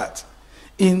or that.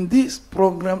 In this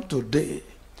program today,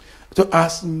 to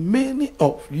as many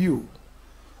of you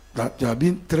that you have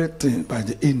been threatened by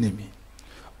the enemy,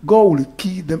 God will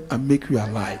kill them and make you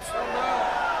alive.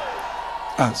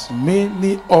 As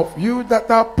many of you that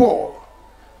are poor,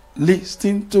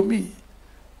 listen to me.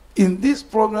 In this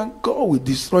program, God will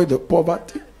destroy the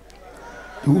poverty.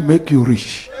 He will make you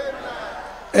rich.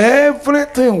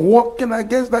 Everything working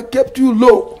against that kept you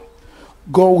low,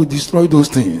 God will destroy those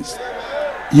things.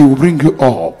 He will bring you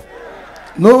up.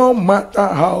 No matter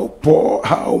how poor,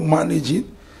 how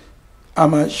managing,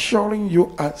 I'm assuring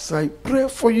you, as I pray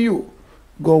for you,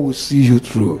 God will see you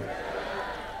through.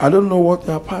 I don't know what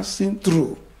you are passing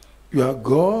through. Your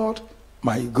God,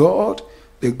 my God,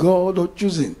 the God of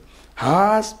choosing,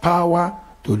 has power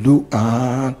to do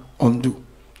and undo.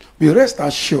 Be rest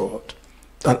assured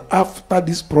that after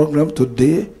this program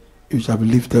today, you shall be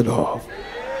lifted off.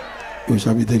 You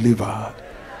shall be delivered.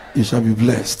 You shall be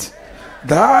blessed.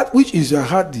 That which is your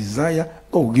heart desire,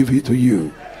 God will give it to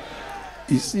you.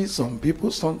 You see, some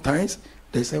people sometimes,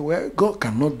 they say, well, God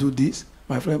cannot do this.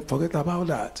 My friend, forget about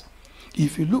that.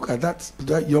 If you look at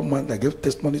that young man that gave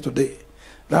testimony today,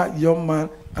 that young man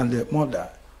and the mother,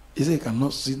 he said he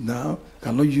cannot sit down,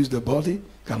 cannot use the body,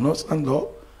 cannot stand up.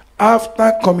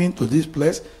 After coming to this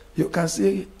place, you can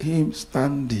see him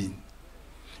standing.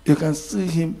 You can see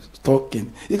him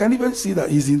talking. You can even see that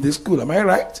he's in the school. Am I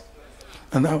right?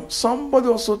 And now somebody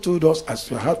also told us,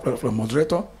 as you heard from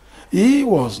moderator, he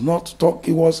was not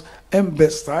talking, he was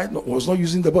imbecile, was not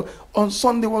using the body. On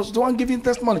Sunday was the one giving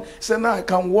testimony. He said, now I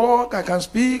can walk, I can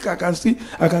speak, I can see,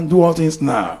 I can do all things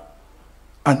now.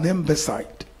 An imbecile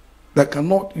that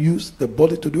cannot use the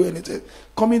body to do anything.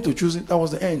 Coming to choosing, that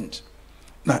was the end.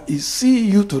 Now, he see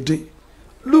you today.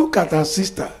 Look at our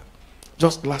sister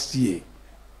just last year.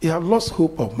 He had lost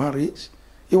hope of marriage.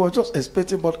 He was just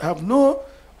expecting, but have no,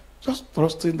 just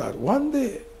trusting that one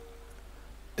day,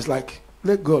 it's like,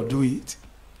 let God do it.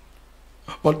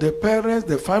 But the parents,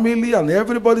 the family, and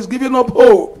everybody's giving up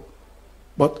hope.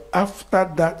 But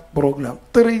after that program,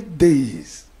 3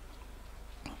 days.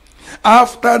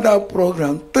 After that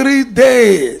program, 3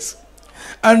 days.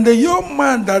 And the young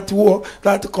man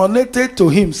that connected to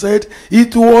him said,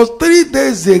 it was 3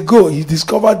 days ago he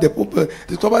discovered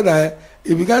that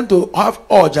he began to have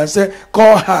urge and say,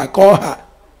 call her, call her.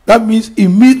 That means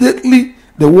immediately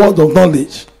the word of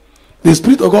knowledge, the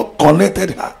Spirit of God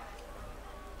connected her.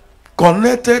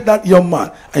 Connected that young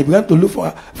man. I began to look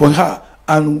for her.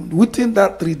 And within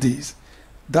that 3 days,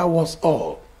 that was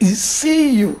all. He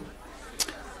see you.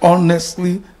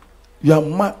 Honestly, your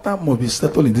matter must be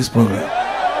settled in this program.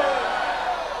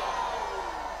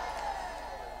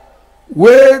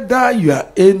 Whether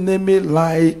your enemy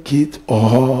like it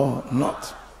or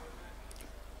not.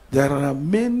 There are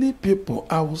many people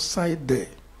outside there.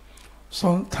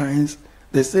 Sometimes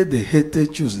they say they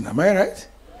hated choosing. Am I right?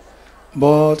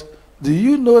 But do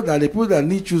you know that the people that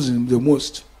need choosing the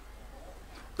most,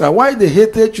 that why they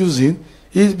hated choosing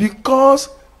is because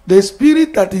the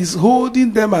spirit that is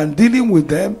holding them and dealing with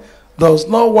them does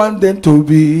not want them to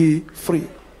be free.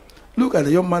 Look at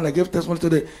the young man that gave testimony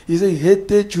today. He said he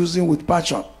hated choosing with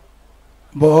passion.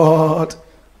 But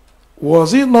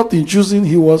was he not in choosing?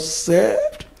 He was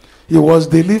saved. He was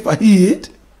delivered. He hid.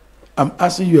 I'm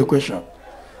asking you a question.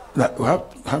 Like, we have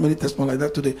how many testimonies like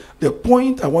that today? The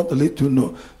point I want to let you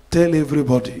know, tell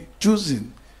everybody,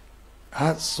 choosing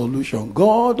has solution.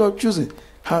 God of choosing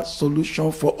has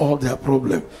solution for all their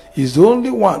problems. He's the only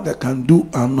one that can do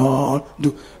and not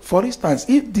do. For instance,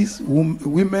 if these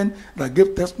women that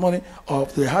gave testimony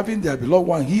of they having their beloved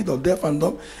one healed of deaf and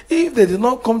dumb, if they did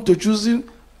not come to choosing,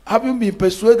 having been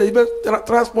persuaded, even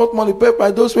transport money paid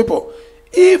by those people,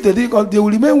 if they didn't come, they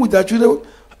will remain with their children,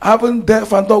 having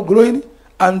deaf and dumb growing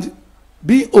and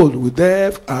be old with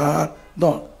deaf and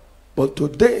dumb. But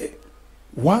today,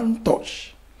 one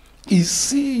touch, he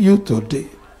see you today.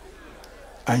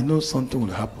 I know something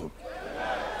will happen.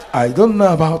 I don't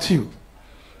know about you.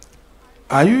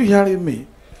 Are you hearing me?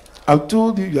 I've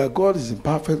told you your God is in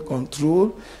perfect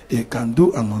control. He can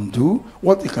do and undo.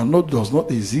 What he cannot does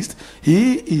not exist.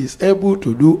 He is able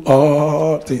to do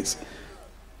all things.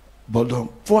 But the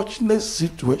unfortunate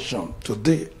situation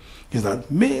today is that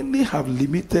many have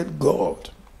limited God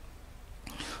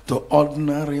to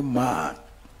ordinary man.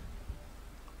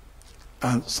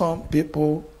 And some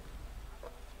people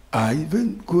are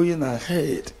even going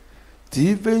ahead to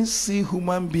even see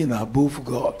human being above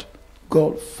God.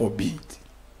 God forbid.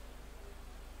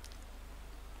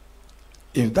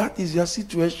 If that is your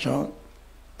situation,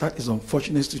 that is an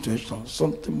unfortunate situation.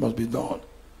 Something must be done.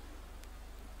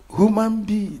 Human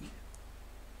being,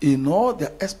 in all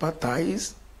their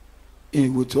expertise,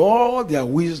 with all their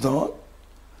wisdom,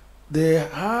 they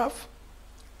have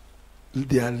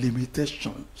their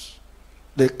limitations.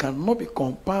 They cannot be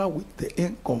compared with the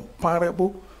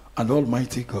incomparable and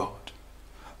almighty God.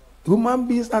 Human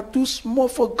beings are too small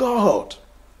for God.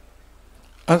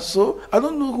 And so, I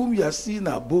don't know whom you are seeing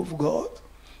above God.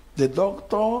 The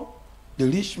doctor, the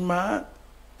rich man,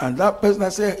 and that person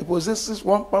that says he possesses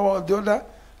one power or the other,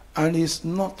 and is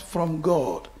not from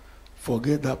God.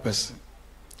 Forget that person.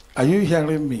 Are you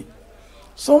hearing me?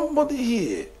 Somebody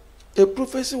here, a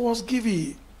prophecy was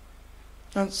given,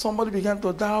 and somebody began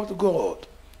to doubt God.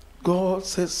 God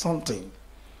said something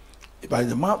by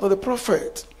the mouth of the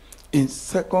prophet in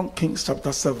 2 Kings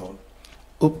chapter 7.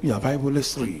 Open your Bible,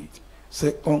 let's read.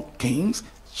 2 Kings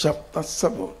chapter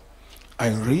 7. I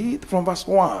read from verse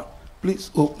 1.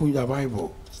 Please open your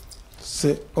Bible.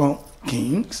 2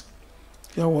 Kings.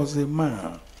 There was a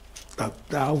man that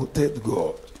doubted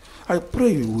God. I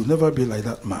pray you will never be like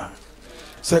that man.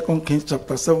 2 Kings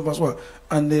chapter 7 verse 1.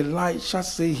 And Elisha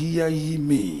said, hear ye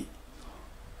me,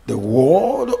 the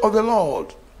word of the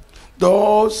Lord.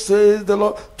 Thus says the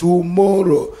Lord,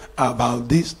 tomorrow about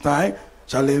this time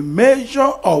shall a measure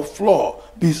of flour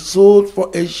be sold for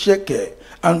a shekel,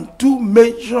 and 2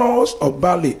 measures of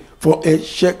barley for a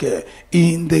shekel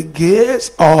in the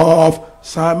gates of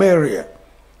Samaria.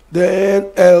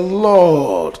 Then a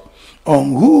Lord,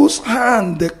 on whose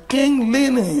hand the king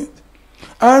leaneth,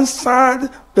 answered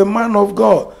the man of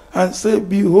God and said,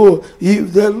 behold,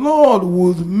 if the Lord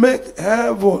would make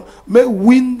heaven, make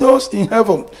windows in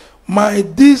heaven,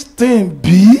 might this thing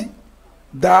be?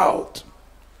 Doubt.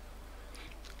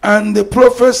 And the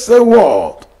prophet said,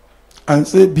 what? And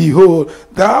said, behold,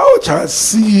 thou shalt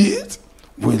see it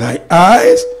with thy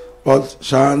eyes, but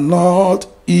shall not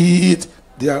eat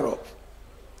thereof.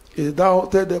 He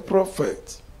doubted the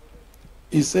prophet.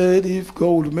 He said, if God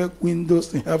will make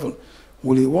windows in heaven,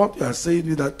 will he what you are saying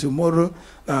me that tomorrow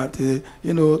that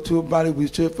 2 barley will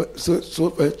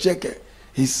sold for a shekel?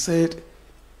 He said,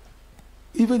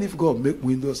 even if God make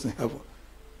windows in heaven,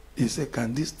 he said,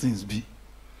 can these things be?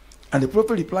 And the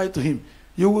prophet replied to him,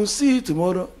 you will see it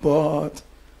tomorrow, but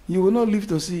you will not live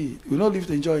to see it. You will not live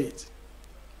to enjoy it.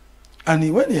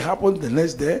 And when it happened the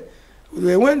next day,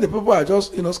 when the people are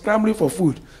just scrambling for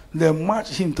food, they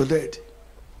marched him to death.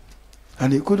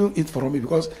 And he couldn't eat from it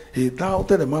because he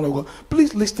doubted the man of God.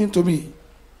 Please listen to me.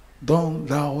 Don't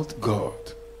doubt God.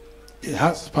 He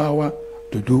has power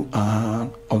to do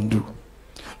and undo.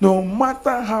 No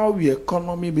matter how your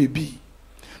economy may be,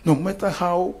 no matter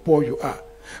how poor you are,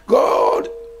 God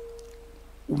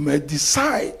may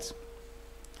decide,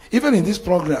 even in this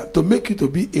program, to make you to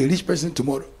be a rich person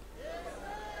tomorrow.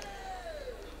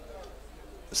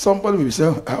 Somebody will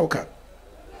say, how can?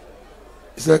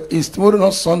 He said, is tomorrow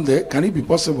not Sunday? Can it be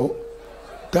possible?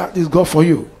 That is God for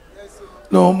you.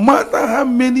 No matter how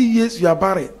many years you are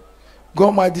barren,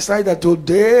 God might decide that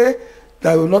today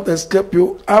that will not escape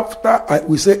you. After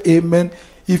we say amen,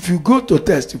 if you go to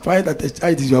test, you find that the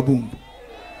child is your womb.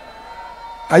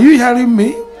 Are you hearing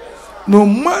me? No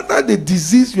matter the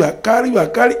disease you are carrying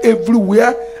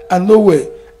everywhere and nowhere.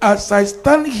 As I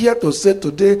stand here to say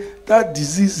today, that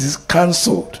disease is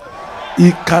cancelled.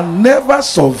 It can never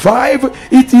survive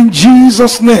it in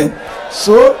Jesus' name.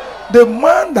 So the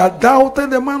man that doubted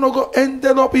the man of God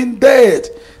ended up in death.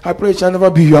 I pray it shall never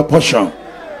be your portion.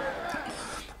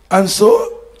 And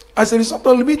so, as a result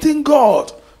of meeting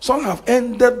God, some have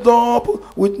ended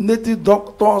up with native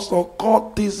doctors or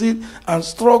courtesan and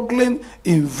struggling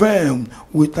in vain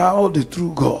without the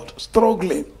true God.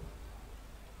 Struggling.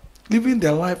 Living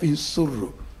their life in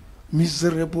sorrow.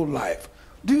 Miserable life.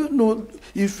 Do you know,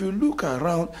 if you look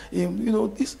around in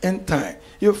this end time,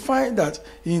 you find that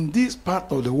in this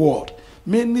part of the world,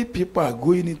 many people are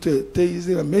going into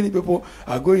atheism, and many people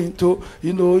are going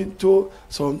into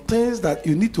some things that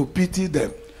you need to pity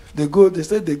them. They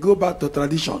say they go back to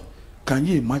tradition. Can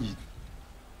you imagine?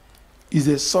 It's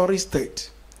a sorry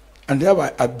state. And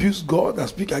thereby abuse God and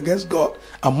speak against God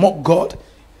and mock God.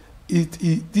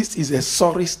 This is a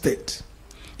sorry state.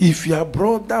 If your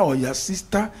brother or your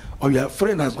sister or your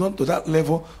friend has gone to that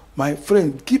level, my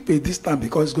friend, keep a distance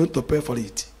because he's going to pay for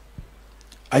it.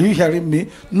 Are you hearing me?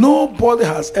 Nobody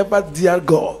has ever dared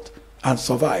God and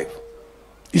survived.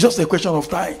 It's just a question of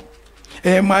time.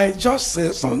 He might just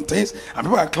say some things and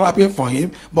people are clapping for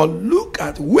him, but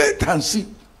wait and see.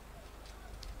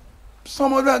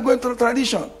 Some of them are going to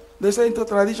tradition. They say into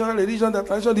traditional religion, the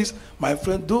tradition is, my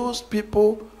friend, those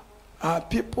people are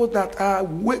people that are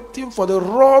waiting for the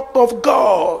wrath of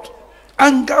God,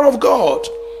 anger of God,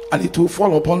 and it will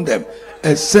fall upon them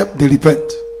except they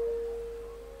repent.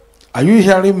 Are you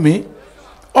hearing me?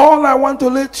 All I want to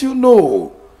let you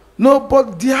know,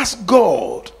 nobody dares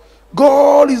God.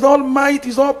 God is almighty,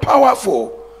 is all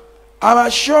powerful. I'm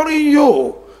assuring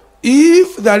you,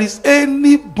 if there is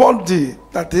anybody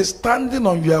that is standing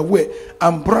on your way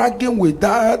and bragging with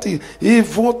that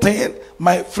evil thing,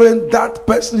 my friend, that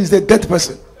person is a dead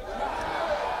person.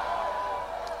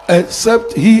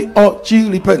 Except he or she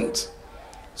repents.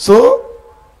 So,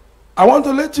 I want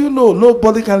to let you know,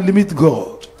 nobody can limit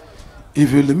God.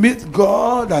 If you limit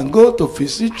God and go to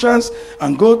physicians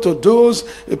and go to those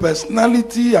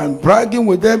personality and bragging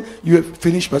with them, you're a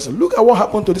finished person. Look at what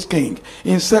happened to this king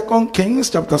in 2 Kings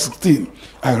chapter 16.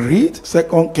 I read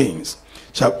 2 Kings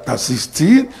chapter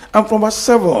 16 and from verse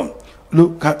 7.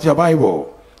 Look at your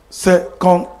Bible. 2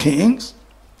 Kings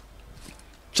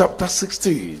chapter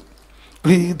 16,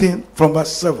 reading from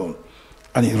verse 7.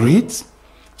 And he reads,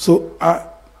 so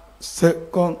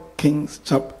 2 Kings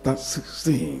chapter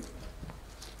 16.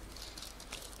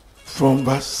 From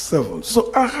verse 7.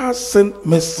 So Ahaz sent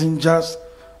messengers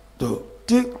to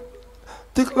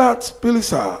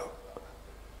Tiglath-Pileser,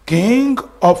 king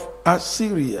of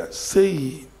Assyria,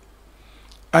 saying,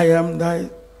 I am thy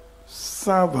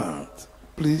servant.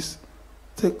 Please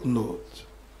take note.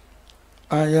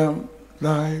 I am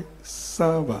thy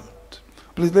servant.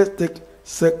 Please let's take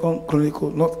 2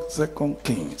 Chronicle, not 2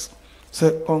 Kings.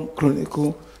 2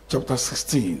 Chronicle chapter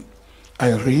 16.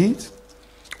 I read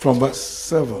from verse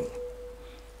 7.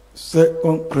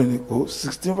 2 Chronicles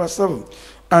 16 verse 7.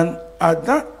 And at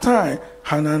that time,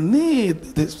 Hanani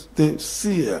the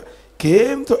seer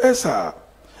came to Asa,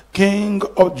 king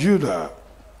of Judah,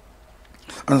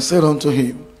 and said unto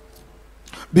him,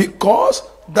 because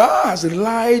thou hast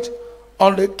relied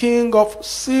on the king of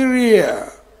Syria,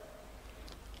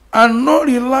 and not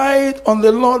relied on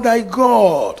the Lord thy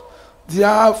God,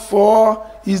 therefore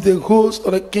is the host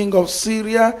of the king of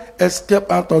Syria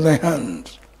escaped out of thy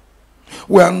hand.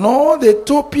 Were not the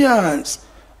Ethiopians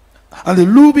and the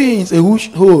Lubians a huge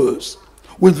host,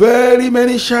 with very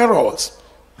many chariots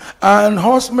and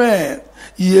horsemen,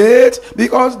 yet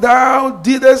because thou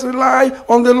didst rely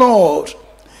on the Lord,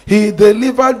 he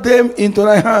delivered them into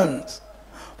thy hands.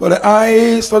 For the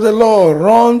eyes of the Lord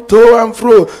run to and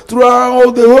fro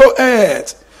throughout the whole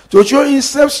earth, to show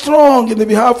himself strong in the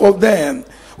behalf of them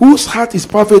whose heart is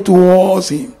perfect towards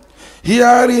him.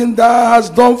 Herein thou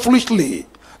hast done foolishly.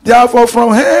 Therefore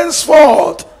from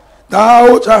henceforth thou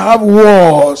shalt have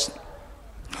wars.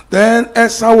 Then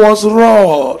Asa was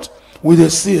wroth with the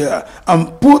seer,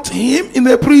 and put him in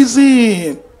a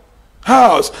prison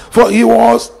house, for he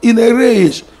was in a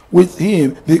rage with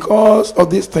him because of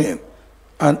this thing.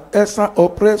 And Asa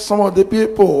oppressed some of the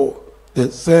people. They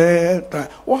said,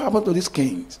 what happened to this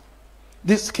king?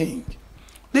 This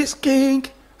king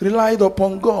relied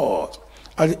upon God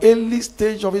at the early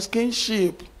stage of his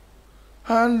kingship.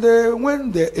 And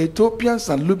when the Ethiopians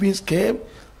and Lubians came,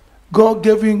 God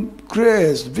gave him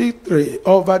grace, victory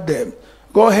over them.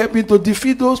 God helped him to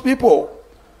defeat those people.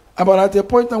 But at the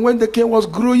point when the king was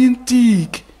growing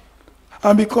thick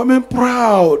and becoming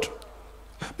proud,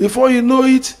 before you know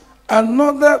it,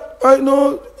 another,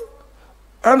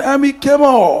 an army came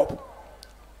up.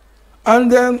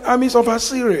 And then armies of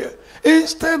Assyria.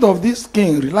 Instead of this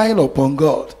king relying upon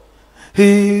God,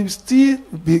 he still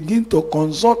began to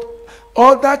consult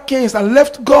other kings and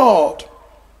left God.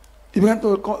 He began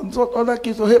to consult other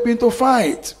kings to help him to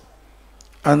fight.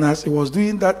 And as he was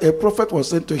doing that, a prophet was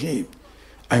sent to him.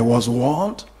 I was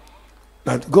warned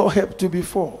that God helped you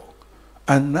before,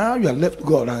 and now you have left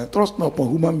God and trust not upon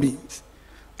human beings.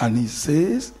 And he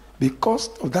says, because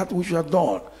of that which you have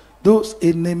done, those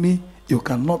enemies, you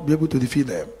cannot be able to defeat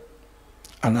them.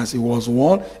 And as he was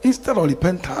warned, instead of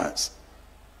repentance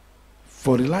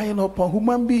for relying upon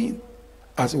human beings,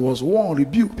 as he was warned,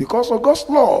 rebuked because of God's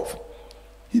love,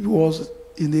 he was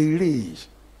in a rage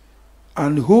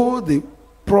and hold the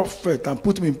prophet and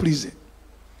put him in prison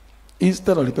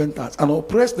instead of repentance, and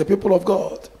oppress the people of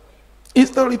God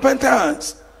instead of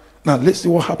repentance. Now let's see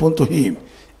what happened to him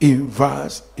in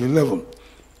verse 11.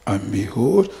 And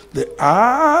behold, the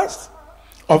acts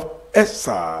of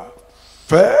Asa,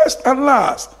 first and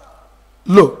last,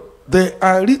 look, they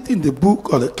are written in the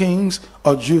book of the kings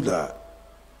of Judah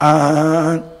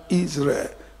and Israel.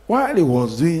 While he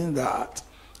was doing that,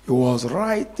 he was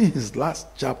writing his last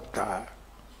chapter.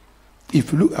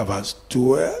 If you look at verse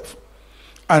 12,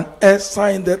 and Asa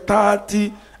in the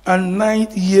 30 and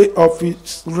 9th year of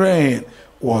his reign,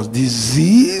 was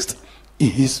diseased in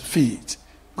his feet.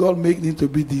 God made him to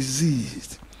be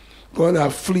diseased. God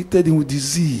afflicted him with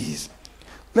disease.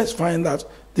 Let's find out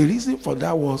the reason for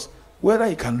that was whether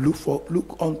he can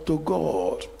look unto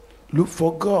God. Look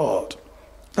for God.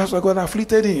 That's why God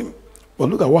afflicted him. But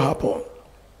look at what happened.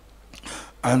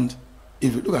 And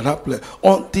if you look at that place,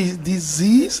 until his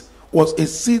disease was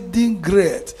exceeding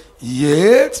great,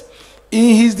 yet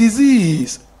in his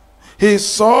disease he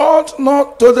sought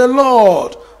not to the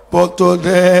Lord, but to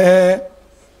the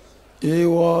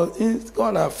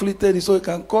God afflicted him so he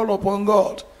can call upon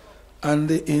God.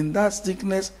 And in that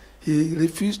sickness, he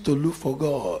refused to look for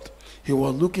God. He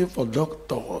was looking for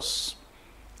doctors.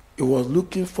 He was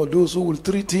looking for those who will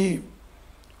treat him,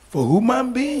 for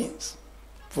human beings,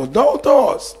 for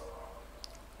doctors.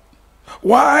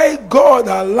 Why God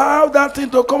allowed that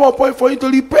thing to come upon for you to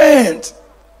repent?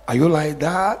 Are you like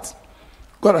that?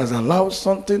 God has allowed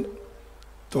something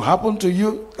to happen to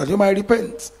you that you might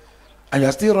repent. And you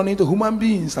are still running to human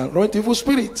beings and running to evil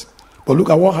spirits. But look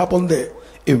at what happened there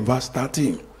in verse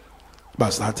 13.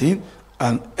 Verse 13,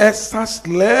 and Esther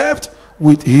slept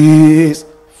with his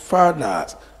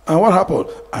fathers. And what happened?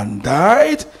 And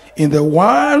died in the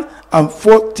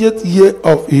 41st year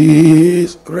of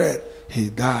his reign. He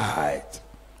died.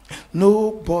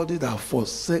 Nobody that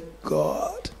forsake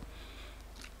God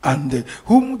and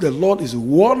whom the Lord is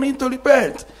warning to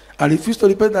repent and refuse to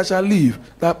repent that shall live,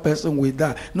 that person will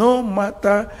die. No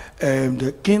matter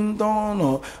the kingdom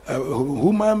or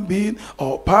human being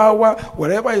or power,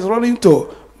 whatever is running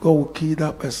to, God will kill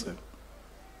that person.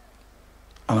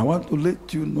 And I want to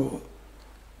let you know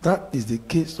that is the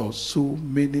case of so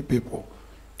many people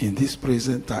in this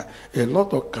present time. A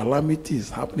lot of calamity is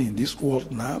happening in this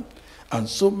world now. And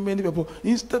so many people,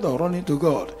 instead of running to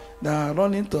God, they are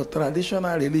running to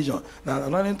traditional religion. They are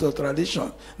running to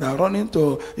tradition. They are running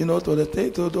to,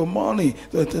 to the money,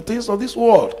 to the things of this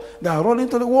world. They are running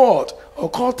to the world,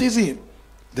 occultism.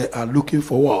 They are looking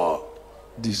for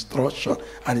what? Destruction.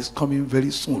 And it's coming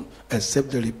very soon,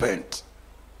 except they repent.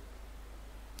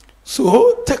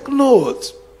 So, take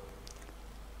note.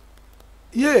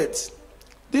 Yet,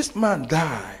 this man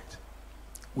died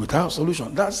without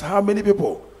solution. That's how many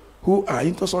people who are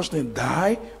into such things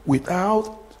die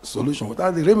without solution,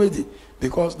 without the remedy,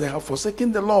 because they have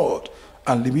forsaken the Lord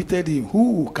and limited him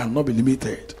who cannot be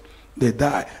limited. They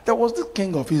die. There was the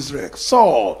king of Israel,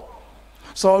 Saul.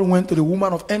 Saul went to the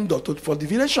woman of Endor for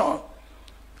divination,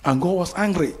 and God was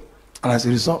angry. And as a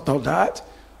result of that,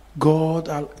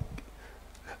 God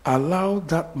allowed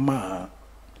that man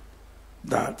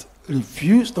that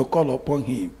refused to call upon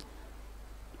him,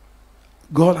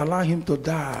 God allowed him to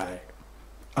die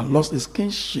and lost his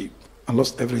kingship and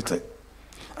lost everything.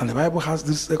 And the Bible has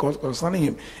this record concerning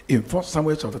him in 1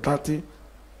 Samuel chapter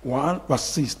 31 verse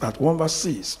 6. That 1 verse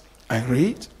 6. I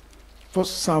read 1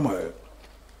 Samuel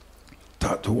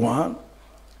 31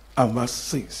 and verse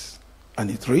 6.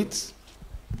 And it reads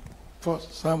 1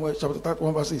 Samuel chapter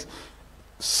 31 verse 6.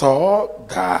 Saul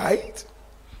died,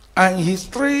 and his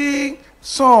 3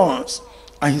 sons,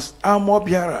 and his armor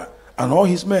bearer, and all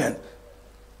his men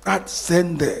that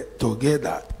ascended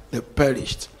together, they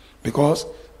perished, because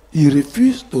he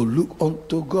refused to look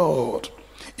unto God.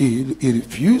 He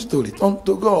refused to return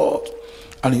to God,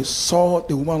 and he saw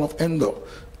the woman of Endor,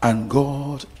 and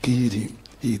God killed him.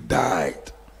 He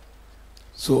died.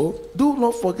 So do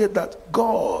not forget that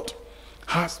God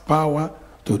has power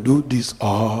to do this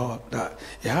or that.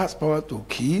 He has power to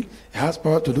kill. He has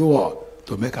power to do what?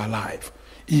 To make alive.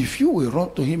 If you will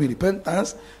run to him in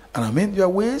repentance and amend your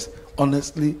ways,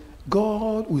 honestly,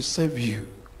 God will save you.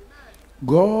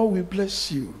 God will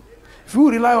bless you. If you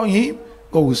rely on him,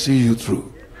 God will see you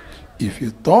through. If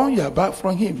you turn your back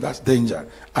from him, that's danger.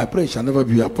 I pray it shall never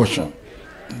be your portion.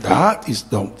 That is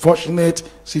the unfortunate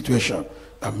situation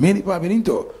that many people have been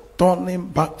into, turning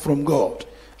back from God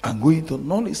and going to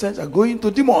nonsense and going to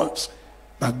demons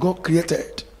that God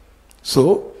created.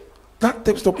 So that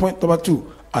takes to point number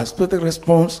 2, expected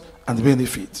response and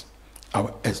benefits.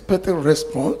 Our expected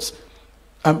response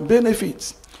and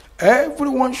benefits.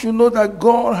 Everyone should know that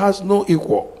God has no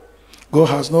equal. God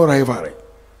has no rivalry.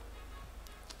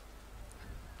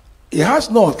 He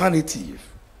has no alternative.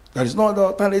 There is no other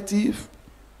alternative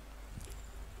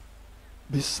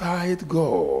beside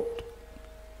God.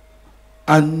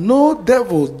 And no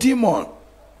devil, demon,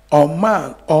 or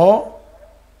man, or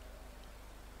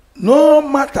no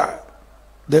matter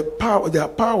their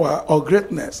power or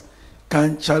greatness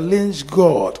can challenge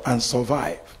God and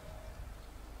survive.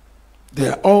 They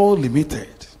are all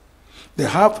limited. They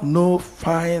have no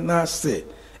final say.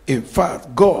 In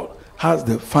fact, God has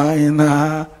the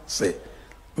final say.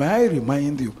 May I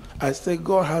remind you, I say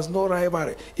God has no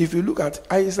rivalry. If you look at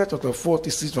Isaiah chapter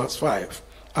 46, verse 5,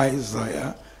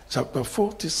 Isaiah chapter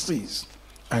 46,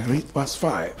 I read verse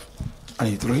 5,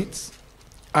 and it reads,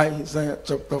 Isaiah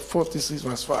chapter 46,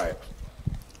 verse 5,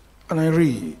 and I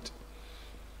read,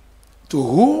 to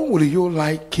whom will you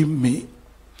liken me,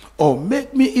 or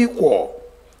make me equal,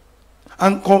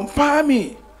 and compare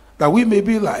me, that we may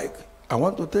be like? I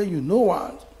want to tell you, no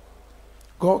one.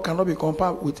 God cannot be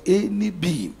compared with any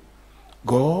being.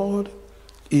 God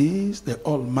is the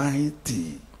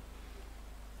Almighty.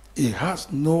 He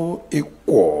has no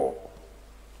equal.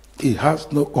 He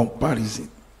has no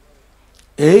comparison.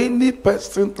 Any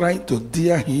person trying to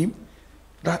dare him,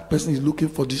 that person is looking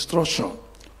for destruction.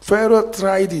 Pharaoh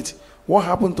tried it. What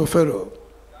happened to Pharaoh?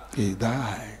 He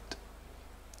died.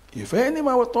 If any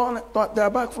man will turn their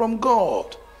back from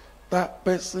God, that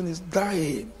person is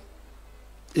dying.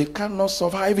 He cannot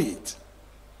survive it.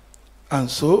 And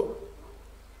so,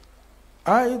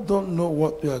 I don't know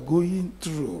what you are going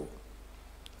through.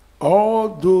 All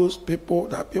those people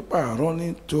that people are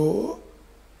running to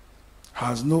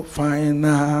has no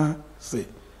final say.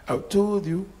 I've told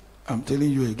you, I'm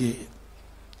telling you again.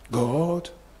 God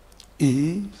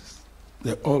is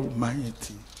the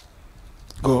Almighty.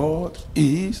 God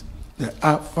is the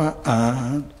Alpha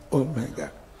and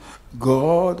Omega.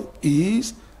 God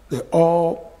is the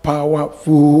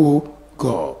all-powerful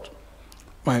God.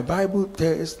 My Bible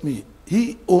tells me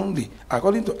he only,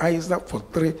 according to Isaiah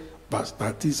 43, verse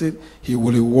 30, said, he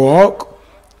will walk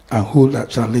and hold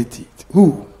that shall let it.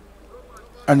 Who?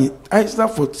 And in Isaiah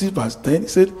 46, verse 10, he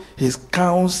said, his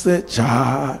counsel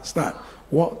shall stand.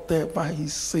 Whatever he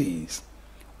says,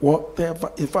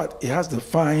 whatever, in fact, he has the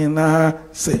final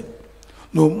say.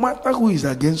 No matter who is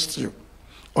against you,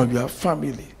 or your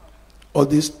family, or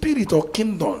the spirit or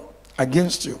kingdom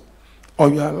against you, or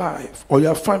your life, or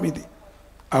your family,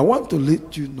 I want to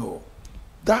let you know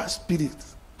that spirit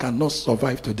cannot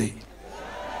survive today.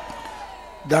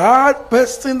 That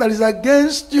person that is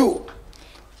against you,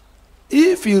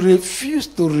 if he refuses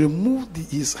to remove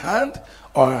his hand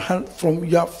or hand from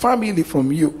your family,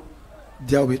 from you,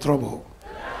 there will be trouble.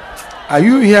 Are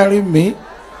you hearing me?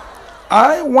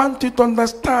 I want you to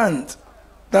understand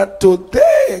that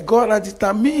today God has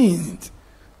determined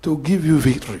to give you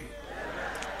victory.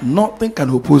 Nothing can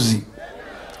oppose you.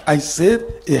 I said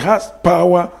he has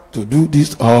power to do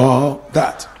this or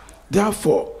that.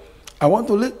 Therefore, I want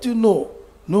to let you know,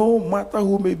 no matter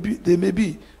who they may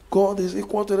be, God is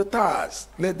equal to the task.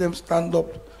 Let them stand up.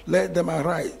 Let them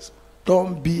arise.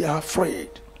 Don't be afraid.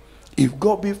 If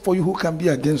God be for you, who can be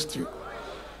against you?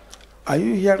 Are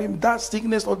you hearing that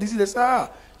sickness or disease?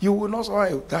 You will not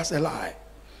survive. That's a lie.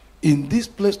 In this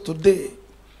place today,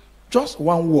 just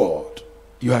one word,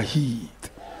 you are healed.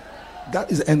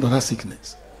 That is the end of that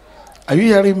sickness. Are you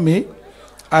hearing me?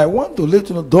 I want to let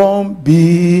you know, don't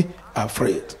be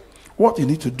afraid. What you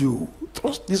need to do,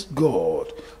 trust this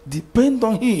God. Depend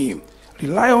on him.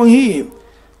 Rely on him.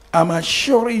 I'm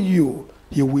assuring you,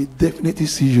 he will definitely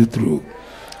see you through.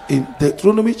 In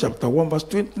Deuteronomy chapter 1, verse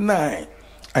 29,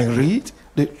 I read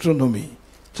Deuteronomy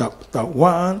chapter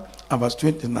 1 and verse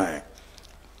 29.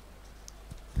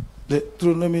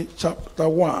 Deuteronomy chapter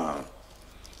 1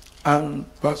 and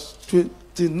verse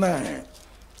 29.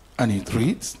 And it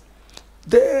reads,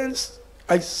 then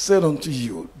I said unto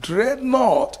you, dread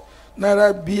not,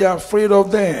 neither be afraid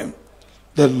of them.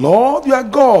 The Lord your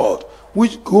God,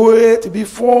 which goeth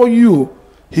before you,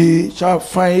 he shall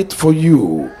fight for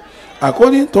you,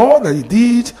 according to all that he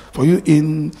did for you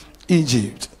in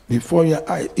Egypt, before your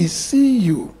eyes. He see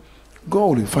you.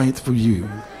 God will fight for you.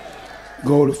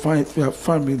 God will fight for your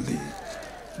family.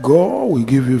 God will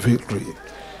give you victory.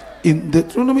 In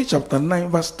Deuteronomy chapter 9,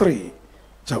 verse 3,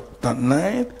 chapter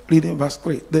 9, reading verse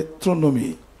 3,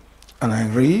 Deuteronomy, and I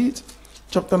read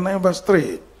chapter 9, verse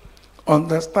 3,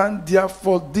 understand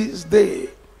therefore this day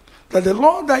that the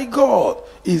Lord thy God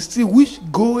is he which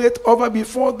goeth over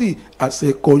before thee as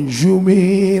a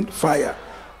consuming fire.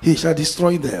 He shall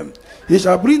destroy them. He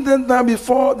shall bring them down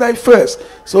before thy face.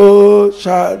 So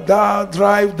shalt thou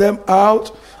drive them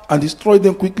out and destroy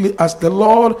them quickly, as the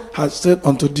Lord has said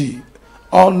unto thee.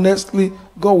 Honestly,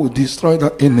 God will destroy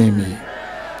that enemy.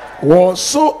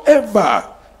 Whatsoever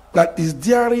that is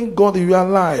daring God in your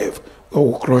life, God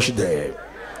will crush them.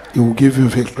 He will give you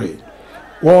victory.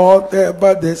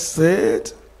 Whatever they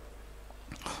said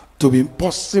to be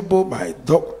impossible by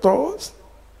doctors,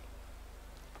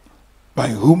 by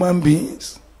human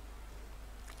beings,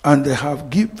 and they have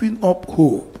given up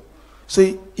hope.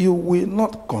 Say, you will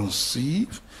not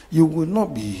conceive, you will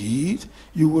not be healed,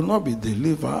 you will not be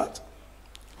delivered.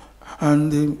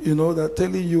 And they're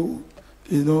telling you,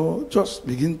 just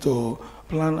begin to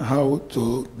plan how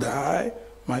to die.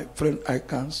 My friend, I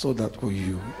cancel that for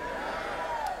you.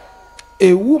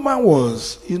 A woman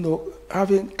was,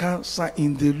 having cancer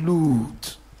in the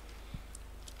loot.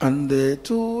 And they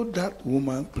told that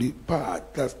woman, prepare,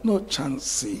 there's no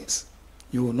chances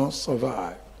you will not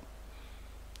survive.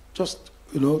 Just,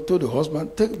 told the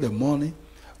husband, take the money,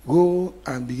 go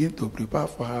and begin to prepare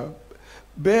for her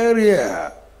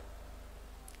burial,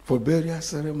 for burial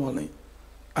ceremony.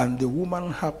 And the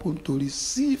woman happened to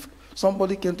receive,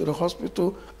 somebody came to the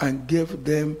hospital and gave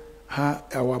them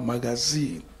our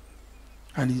magazine.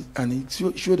 And he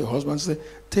showed the husband, said,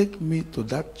 take me to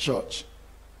that church.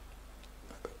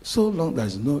 So long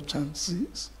there's no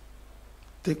chances,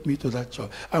 take me to that church.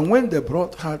 And when they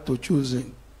brought her to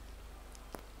choosing,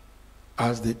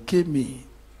 as they came in,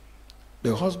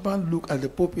 the husband looked at the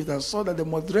pulpit and saw that the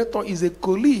moderator is a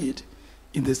colleague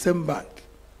in the same bank.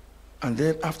 And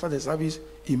then after the service,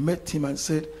 he met him and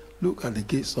said, look at the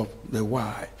case of the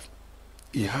wife.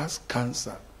 He has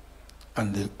cancer.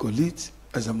 And the colleague,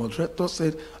 as a moderator,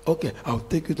 said, okay, I'll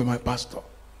take you to my pastor.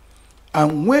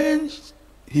 And when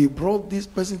he brought this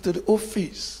person to the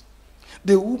office,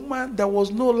 the woman, there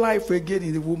was no life again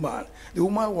in the woman. The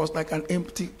woman was like an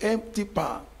empty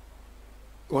pan.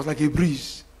 It was like a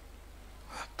breeze.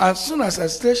 As soon as I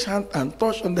stretched hand and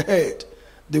touched on the head,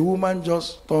 the woman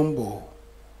just stumbled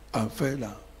and fell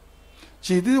down.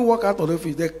 She didn't walk out of the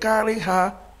office. They carried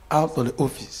her out of the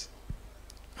office.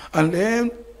 And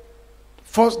then,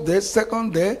 first day,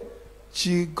 second day,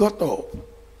 she got up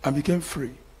and became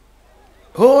free.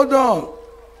 Hold on.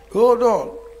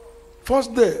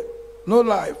 First day, no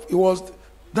life. It was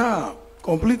down,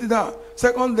 completely down.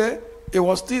 Second day, it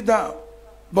was still down.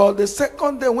 But the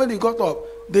second day when he got up,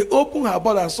 they opened her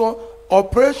body and saw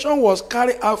operation was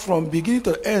carried out from beginning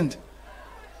to end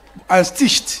and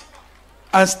stitched.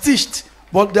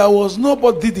 But there was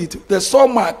nobody did it. They saw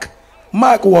Mark.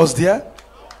 Mark was there.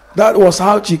 That was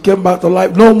how she came back to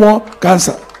life. No more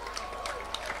cancer.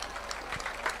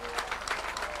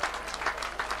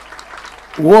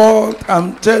 What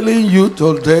I'm telling you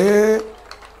today,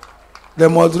 the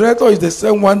moderator is the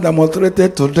same one that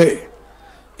moderated today.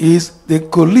 Is the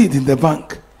colleague in the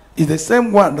bank. Is the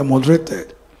same one that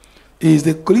moderated. He's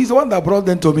the one that brought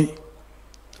them to me.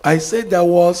 I said there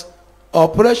was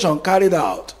operation carried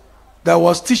out. There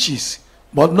was stitches,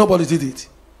 but nobody did it.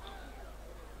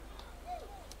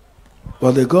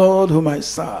 But the God whom I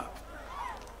serve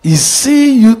is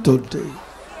seeing you today.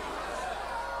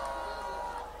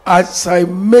 As I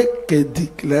make a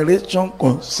declaration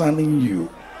concerning you,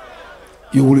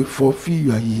 you will fulfill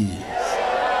your years.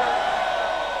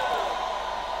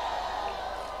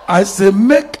 As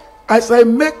I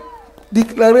make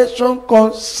declaration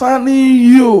concerning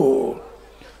you,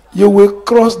 you will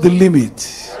cross the limit.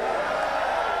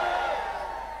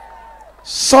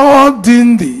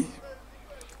 Suddenly,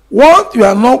 what you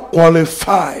are not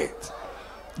qualified,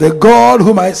 the God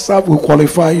whom I serve will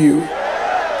qualify you.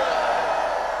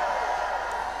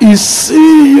 He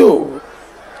see you.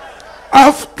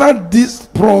 After this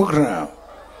program,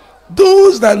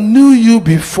 those that knew you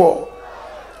before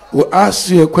will ask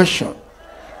you a question.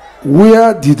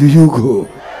 Where did you go?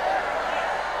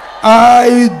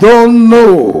 I don't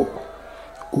know.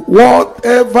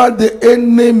 Whatever the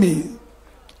enemy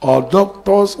or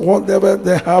doctors, whatever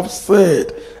they have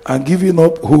said and giving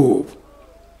up hope.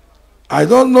 I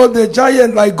don't know the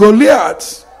giant like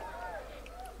Goliath.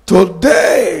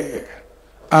 Today,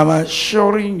 I'm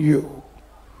assuring you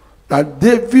that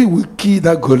David will kill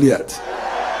that Goliath.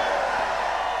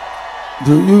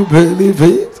 Do you believe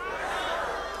it?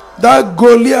 That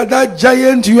Goliath, that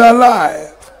giant you are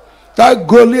alive, that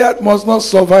Goliath must not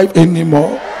survive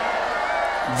anymore.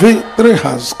 Victory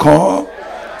has come.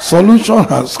 Solution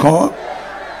has come.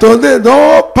 Today, the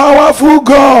all-powerful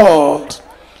God,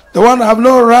 the one have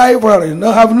no rivalry,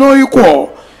 have no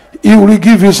equal, he will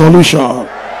give you solution.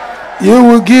 He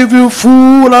will give you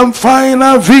full and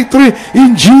final victory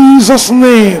in Jesus'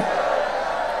 name.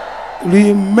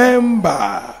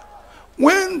 Remember,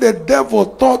 when the devil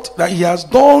thought that he has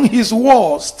done his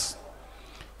worst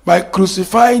by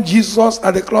crucifying Jesus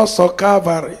at the cross of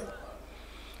Calvary,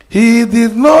 he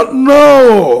did not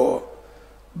know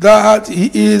that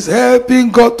he is helping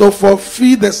God to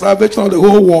fulfill the salvation of the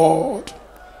whole world.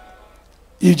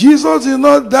 If Jesus did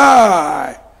not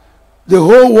die, the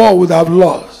whole world would have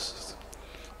lost.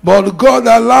 But God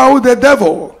allowed the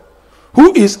devil,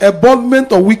 who is a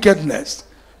embodiment of wickedness,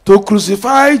 to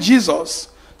crucify Jesus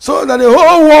so that the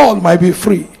whole world might be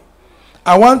free.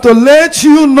 I want to let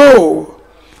you know,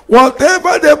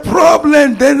 whatever the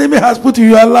problem the enemy has put in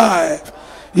your life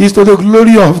is to the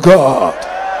glory of God.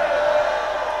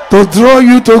 to draw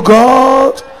you to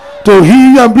God, to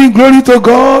heal and bring glory to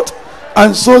God.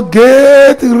 And so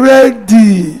get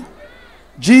ready.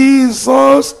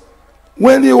 Jesus,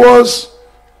 when he was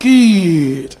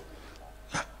killed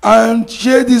and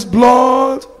shed his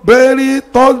blood, buried,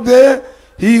 third day,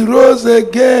 he rose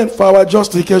again for our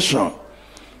justification.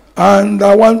 And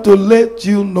I want to let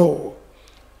you know,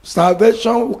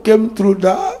 salvation came through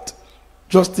that,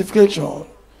 justification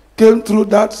came through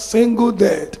that single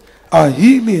death, and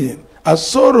healing and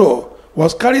sorrow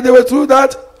was carried away through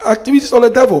that activities of the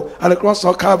devil at the cross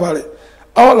of Calvary.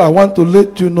 All I want to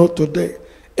let you know today,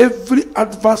 every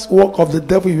adverse work of the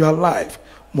devil in your life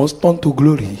must turn to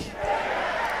glory,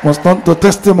 must turn to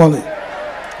testimony.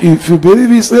 If you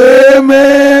believe it, say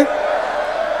amen.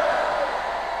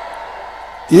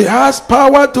 He has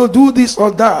power to do this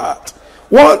or that.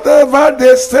 Whatever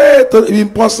they say to be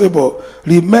impossible,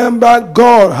 remember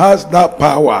God has that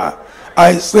power.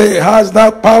 I say has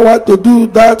that power to do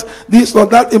that, this or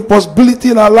that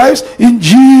impossibility in our lives, in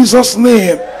Jesus'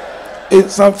 name. In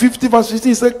Psalm 50 verse 15,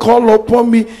 he said, call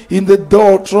upon me in the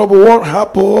day of trouble. What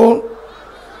happened?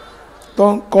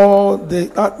 Don't call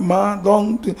that man,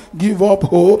 don't give up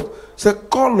hope. Say,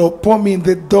 call upon me in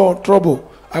the day of trouble.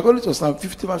 According to Psalm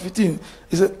 50 verse 15,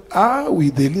 he said, I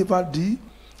will deliver thee,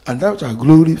 and thou shalt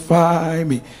glorify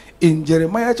me. In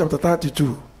Jeremiah chapter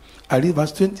 32, I read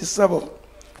verse 27.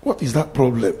 What is that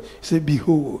problem? He said,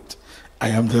 behold, I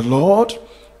am the Lord,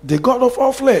 the God of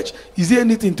all flesh. Is there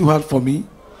anything too hard for me?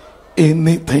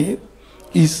 Anything?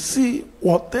 You see,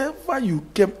 whatever you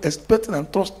came expecting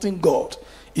and trusting God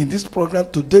in this program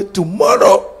today,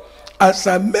 tomorrow, as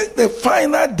I make the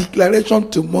final declaration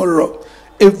tomorrow,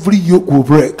 every yoke will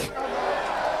break.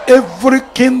 Every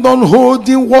kingdom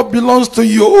holding what belongs to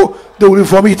you, they will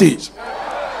vomit it.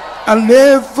 And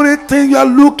everything you are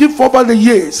looking for over the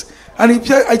years, and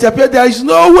it appears there is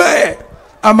no way,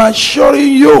 I'm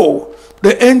assuring you,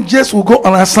 the angels will go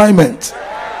on assignment.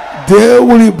 They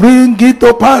will bring it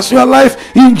to pass in your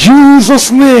life in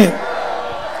Jesus' name.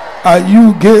 Are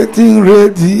you getting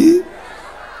ready?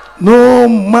 No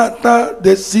matter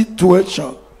the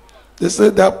situation, they say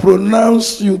that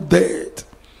pronounce you dead.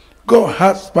 God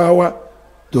has power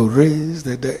to raise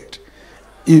the dead.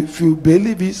 If you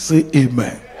believe it, say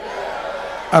amen.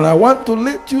 And I want to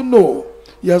let you know,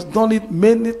 he has done it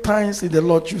many times in the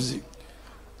Lord choosing.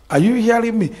 Are you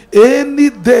hearing me? Any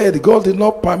dead God did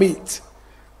not permit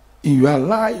in your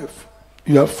life,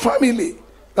 your family,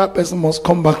 that person must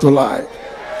come back to life.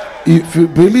 If you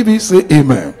believe it, say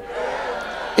amen.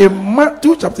 In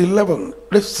Matthew chapter 11,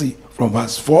 let's see from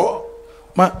verse 4.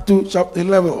 Matthew chapter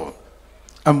 11.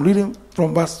 I'm reading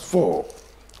from verse 4.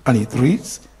 And it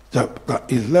reads, chapter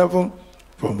 11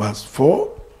 from verse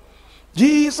 4.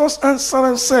 Jesus answered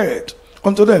and said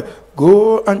unto them,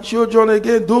 go and show John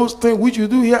again those things which you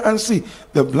do hear and see.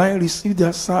 The blind receive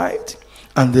their sight,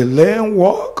 and the lame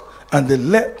walk, and the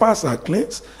lepers are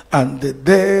cleansed, and the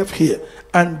deaf hear,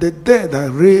 and the dead are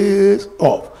raised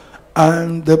up,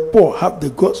 and the poor have the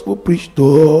gospel preached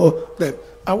to them.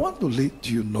 I want to let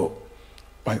you know,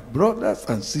 my brothers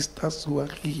and sisters who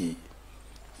are here,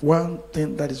 one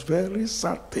thing that is very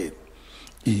certain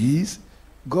is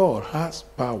God has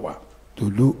power to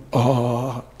do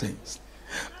all things.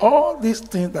 All these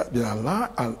things that they are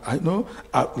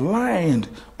outlined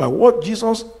by what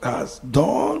Jesus has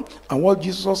done and what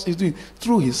Jesus is doing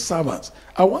through his servants.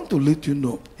 I want to let you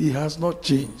know he has not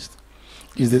changed.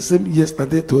 He's the same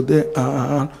yesterday, today,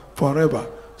 and forever.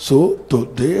 So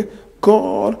today,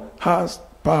 God has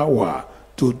power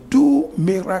to do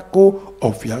miracle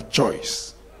of your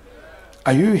choice.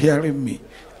 Are you hearing me?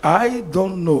 I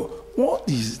don't know. What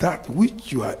is that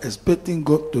which you are expecting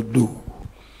God to do?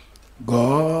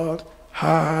 God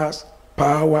has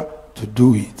power to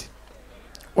do it.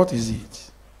 What is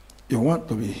it? You want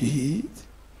to be healed?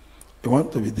 You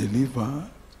want to be delivered?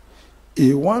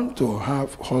 You want to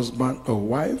have husband or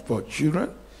wife or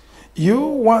children? You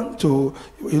want to,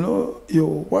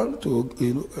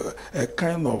 a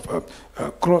kind of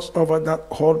cross over that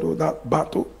hurdle, that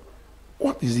battle?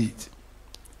 What is it?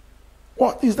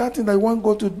 What is that thing that you want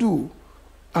God to do?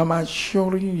 I'm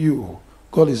assuring you,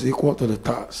 God is equal to the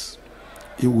task.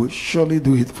 He will surely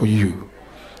do it for you.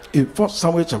 In 1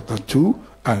 Samuel chapter 2,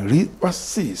 I read verse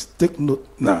 6. Take note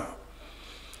now.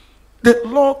 The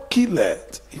Lord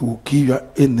killeth, he will kill your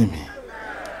enemy.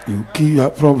 He will kill your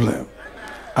problem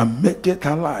and make it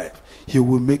alive. He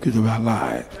will make you to be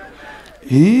alive.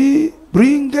 He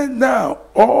bringeth down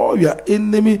all your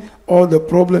enemy, all the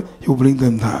problem, he will bring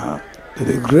them down to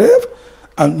the grave.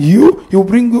 And he will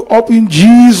bring you up in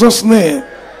Jesus' name.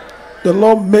 The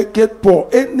Lord make it poor.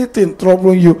 Anything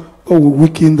troubling you, God will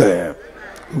weaken them.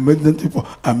 You make them people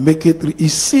and make it rich. He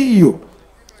see you.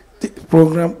 The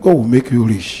program, God will make you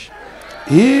rich.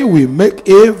 He will make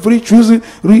every choosing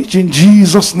rich in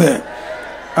Jesus' name.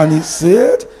 And he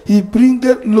said, he bring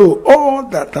them low. All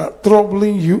that are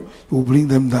troubling you, he will bring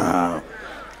them down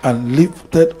and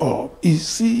lift it up. He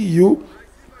see you,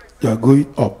 you are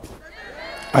going up.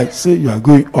 I say you are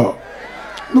going up.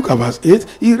 Look at verse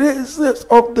 8. He raises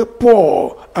up the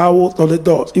poor out of the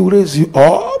dust. He will raise you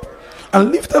up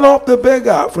and lifted up the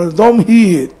beggar from the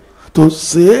dunghill to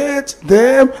set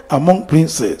them among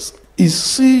princes. He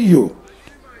see you.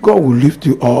 God will lift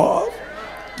you up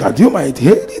that you might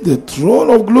inherit the throne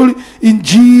of glory in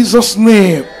Jesus'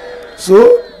 name.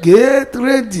 So get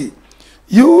ready.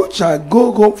 You shall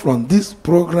go home from this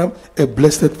program a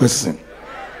blessed person,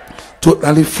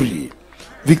 totally free,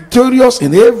 victorious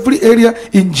in every area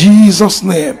in Jesus'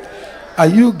 name. Are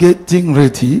you getting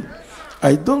ready?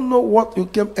 I don't know what you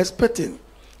came expecting.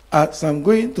 As I'm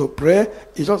going to pray,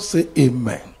 you just say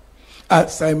amen.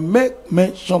 As I make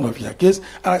mention of your case,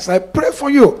 and as I pray for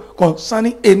you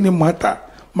concerning any matter,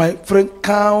 my friend,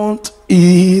 count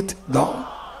it down.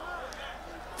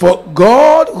 For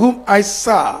God whom I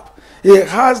serve, he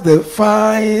has the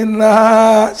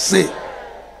final say.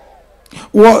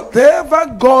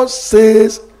 Whatever God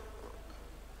says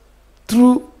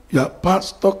through your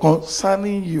pastor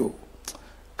concerning you,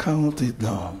 count it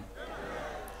down.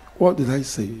 What did I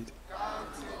say?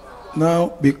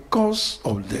 Now, because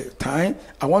of the time,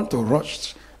 I want to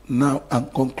rush now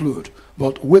and conclude.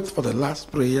 But wait for the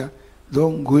last prayer.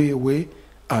 Don't go away.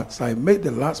 As I make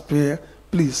the last prayer,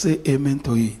 please say amen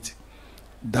to it.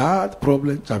 That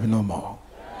problem shall be no more.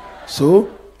 So,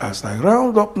 as I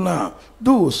round up now,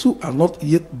 those who are not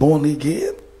yet born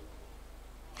again,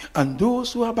 and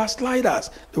those who are backsliders,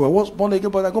 they were once born again,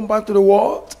 but they come back to the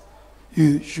world,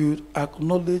 you should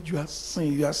acknowledge your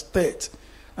sin, your state,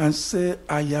 and say,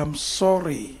 I am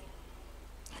sorry.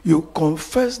 You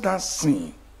confess that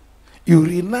sin. You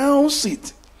renounce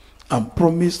it and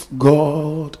promise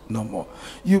God no more.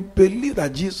 You believe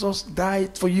that Jesus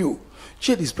died for you,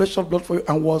 shed his precious blood for you,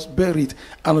 and was buried.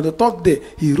 And on the third day,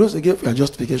 he rose again for your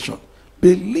justification.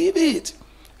 Believe it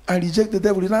and reject the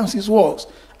devil, renounce his works,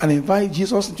 and invite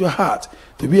Jesus into your heart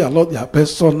to be your Lord, your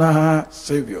personal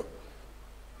Savior.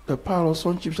 The power of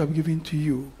sonship shall be given to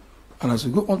you. And as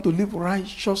you go on to live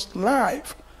righteous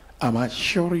life, I'm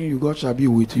assuring you God shall be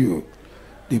with you.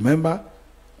 Remember,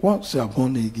 once you are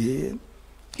born again,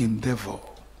 endeavor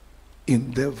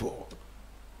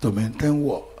to maintain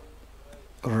what?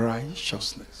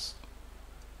 Righteousness.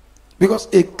 Because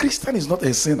a Christian is not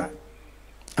a sinner,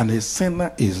 and a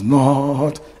sinner is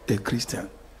not a Christian.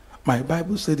 My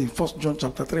Bible said in 1 John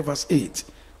chapter 3 verse 8.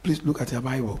 Please look at your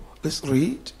Bible. Let's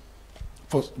read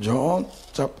 1 John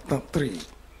chapter 3.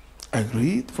 I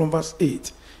read from verse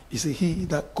 8. He said, he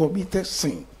that committed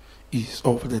sin is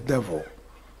of the devil.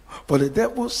 For the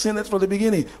devil sinned from the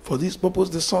beginning. For this purpose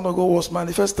the Son of God was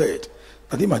manifested,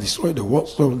 that he might destroy the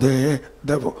works of the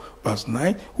devil. Verse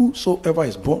 9, whosoever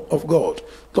is born of God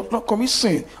does not commit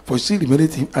sin, for he still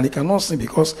remaineth him, and he cannot sin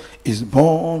because he is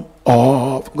born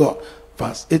of God.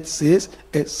 Verse 8 says,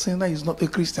 a sinner is not a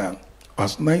Christian.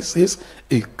 Verse 9 says,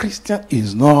 a Christian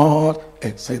is not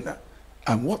a sinner.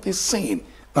 And what is sin?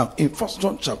 Now, in 1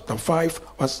 John chapter 5,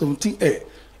 verse 17a,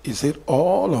 he said,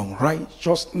 all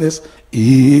unrighteousness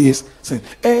is sin.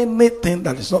 Anything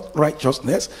that is not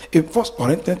righteousness, in 1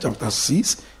 Corinthians chapter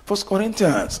 6, 1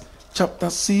 Corinthians chapter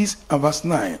 6 and verse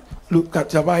 9. Look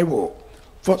at your Bible.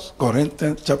 1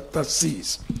 Corinthians chapter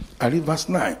 6. I read verse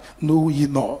 9. Know ye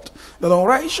not that the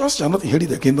unrighteous shall not inherit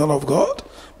the kingdom of God?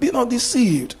 Be not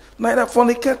deceived, neither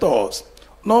fornicators,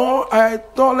 nor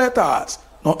idolaters,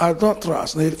 nor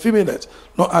adulterers, nor effeminate,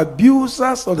 nor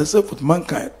abusers of the self with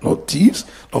mankind, nor thieves,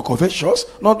 nor covetous,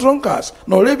 nor drunkards,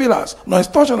 nor revilers, nor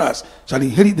extortioners shall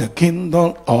inherit the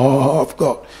kingdom of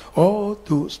God. All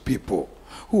those people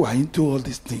who are into all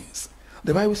these things,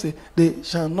 the Bible says they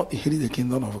shall not inherit the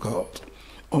kingdom of God.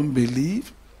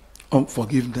 Unbelief,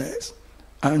 unforgiveness,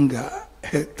 anger,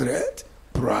 hatred,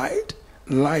 pride,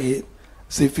 lying,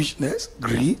 selfishness,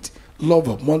 greed, love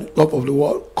of money, love of the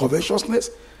world, covetousness,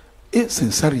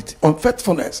 insincerity,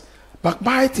 unfaithfulness,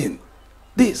 backbiting.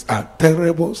 These are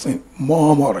terrible sins.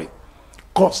 Murmuring,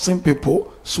 cursing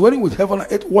people, swearing with heaven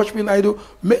and earth, worshiping idol,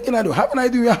 making idol, having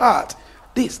idol in your heart.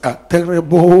 These are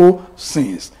terrible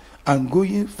sins. And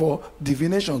going for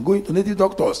divination, going to native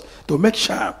doctors to make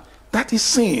charm, that is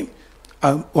sin.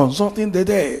 And consulting the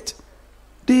dead.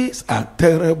 These are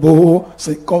terrible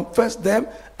sins. Confess them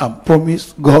and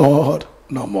promise God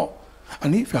no more.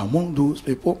 And if you are among those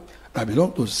people that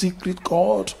belong to secret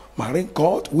cult, marine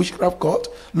cult, witchcraft cult,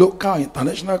 local,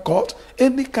 international cult,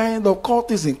 any kind of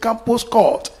cultism, campus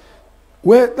cult,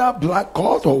 whether black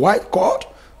cult or white cult,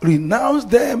 renounce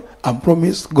them and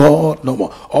promise God no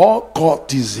more. All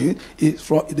cultism is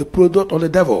from the product of the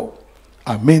devil.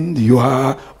 Amend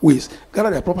your ways.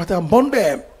 Gather their property and burn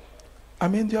them.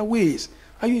 Amend your ways.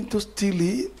 Are you into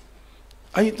stealing?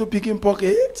 Are you into picking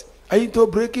pockets? Are you into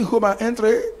breaking home and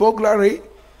entry, burglary?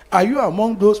 Are you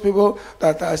among those people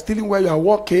that are stealing where you are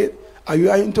working? Are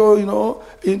you into,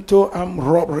 into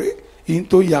robbery,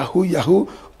 into Yahoo,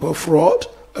 fraud,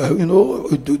 a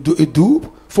dupe,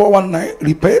 419,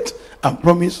 repent and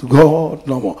promise God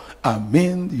no more.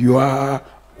 Amend your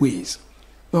ways.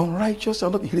 The unrighteous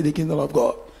shall not inherit the kingdom of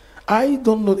God. I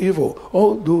don't know evil.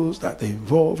 All those that are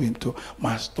involved into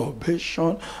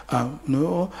masturbation,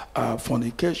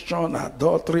 fornication,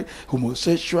 adultery,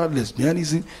 homosexual,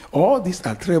 lesbianism, all these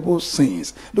are terrible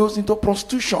sins. Those into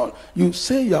prostitution. You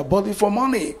sell your body for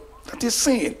money. That is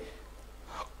sin.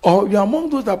 Or you're among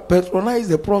those that patronize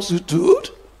the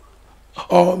prostitute.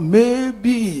 Or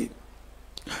maybe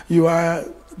you are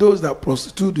those that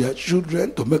prostitute their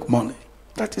children to make money.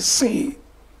 That is sin.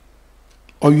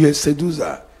 Or you're a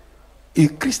seducer. A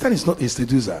Christian is not a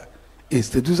seducer. A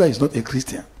seducer is not a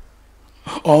Christian.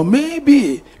 Or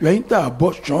maybe you are into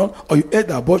abortion, or you ate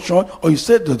abortion, or you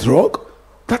said the drug.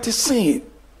 That is sin.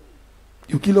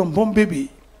 You kill unborn baby.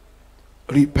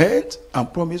 Repent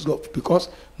and promise God, because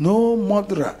no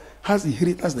murderer has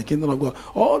inheritance in the kingdom of God.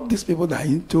 All these people that are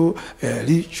into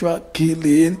ritual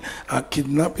killing,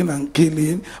 kidnapping and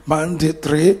killing,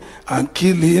 banditry and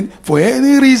killing for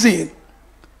any reason,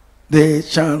 they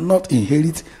shall not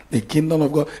inherit the kingdom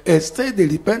of God. Instead, they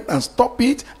repent and stop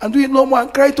it and do it no more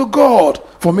and cry to God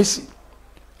for mercy.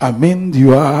 Amend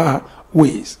your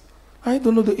ways. I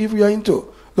don't know the evil you are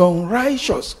into. The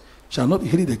unrighteous shall not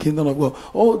inherit the kingdom of God.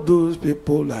 All those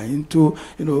people are into,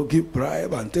 give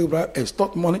bribe and take bribe,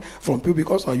 extort money from people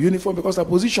because of uniform, because of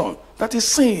position. That is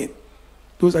sin.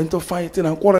 Those are into fighting and quarreling.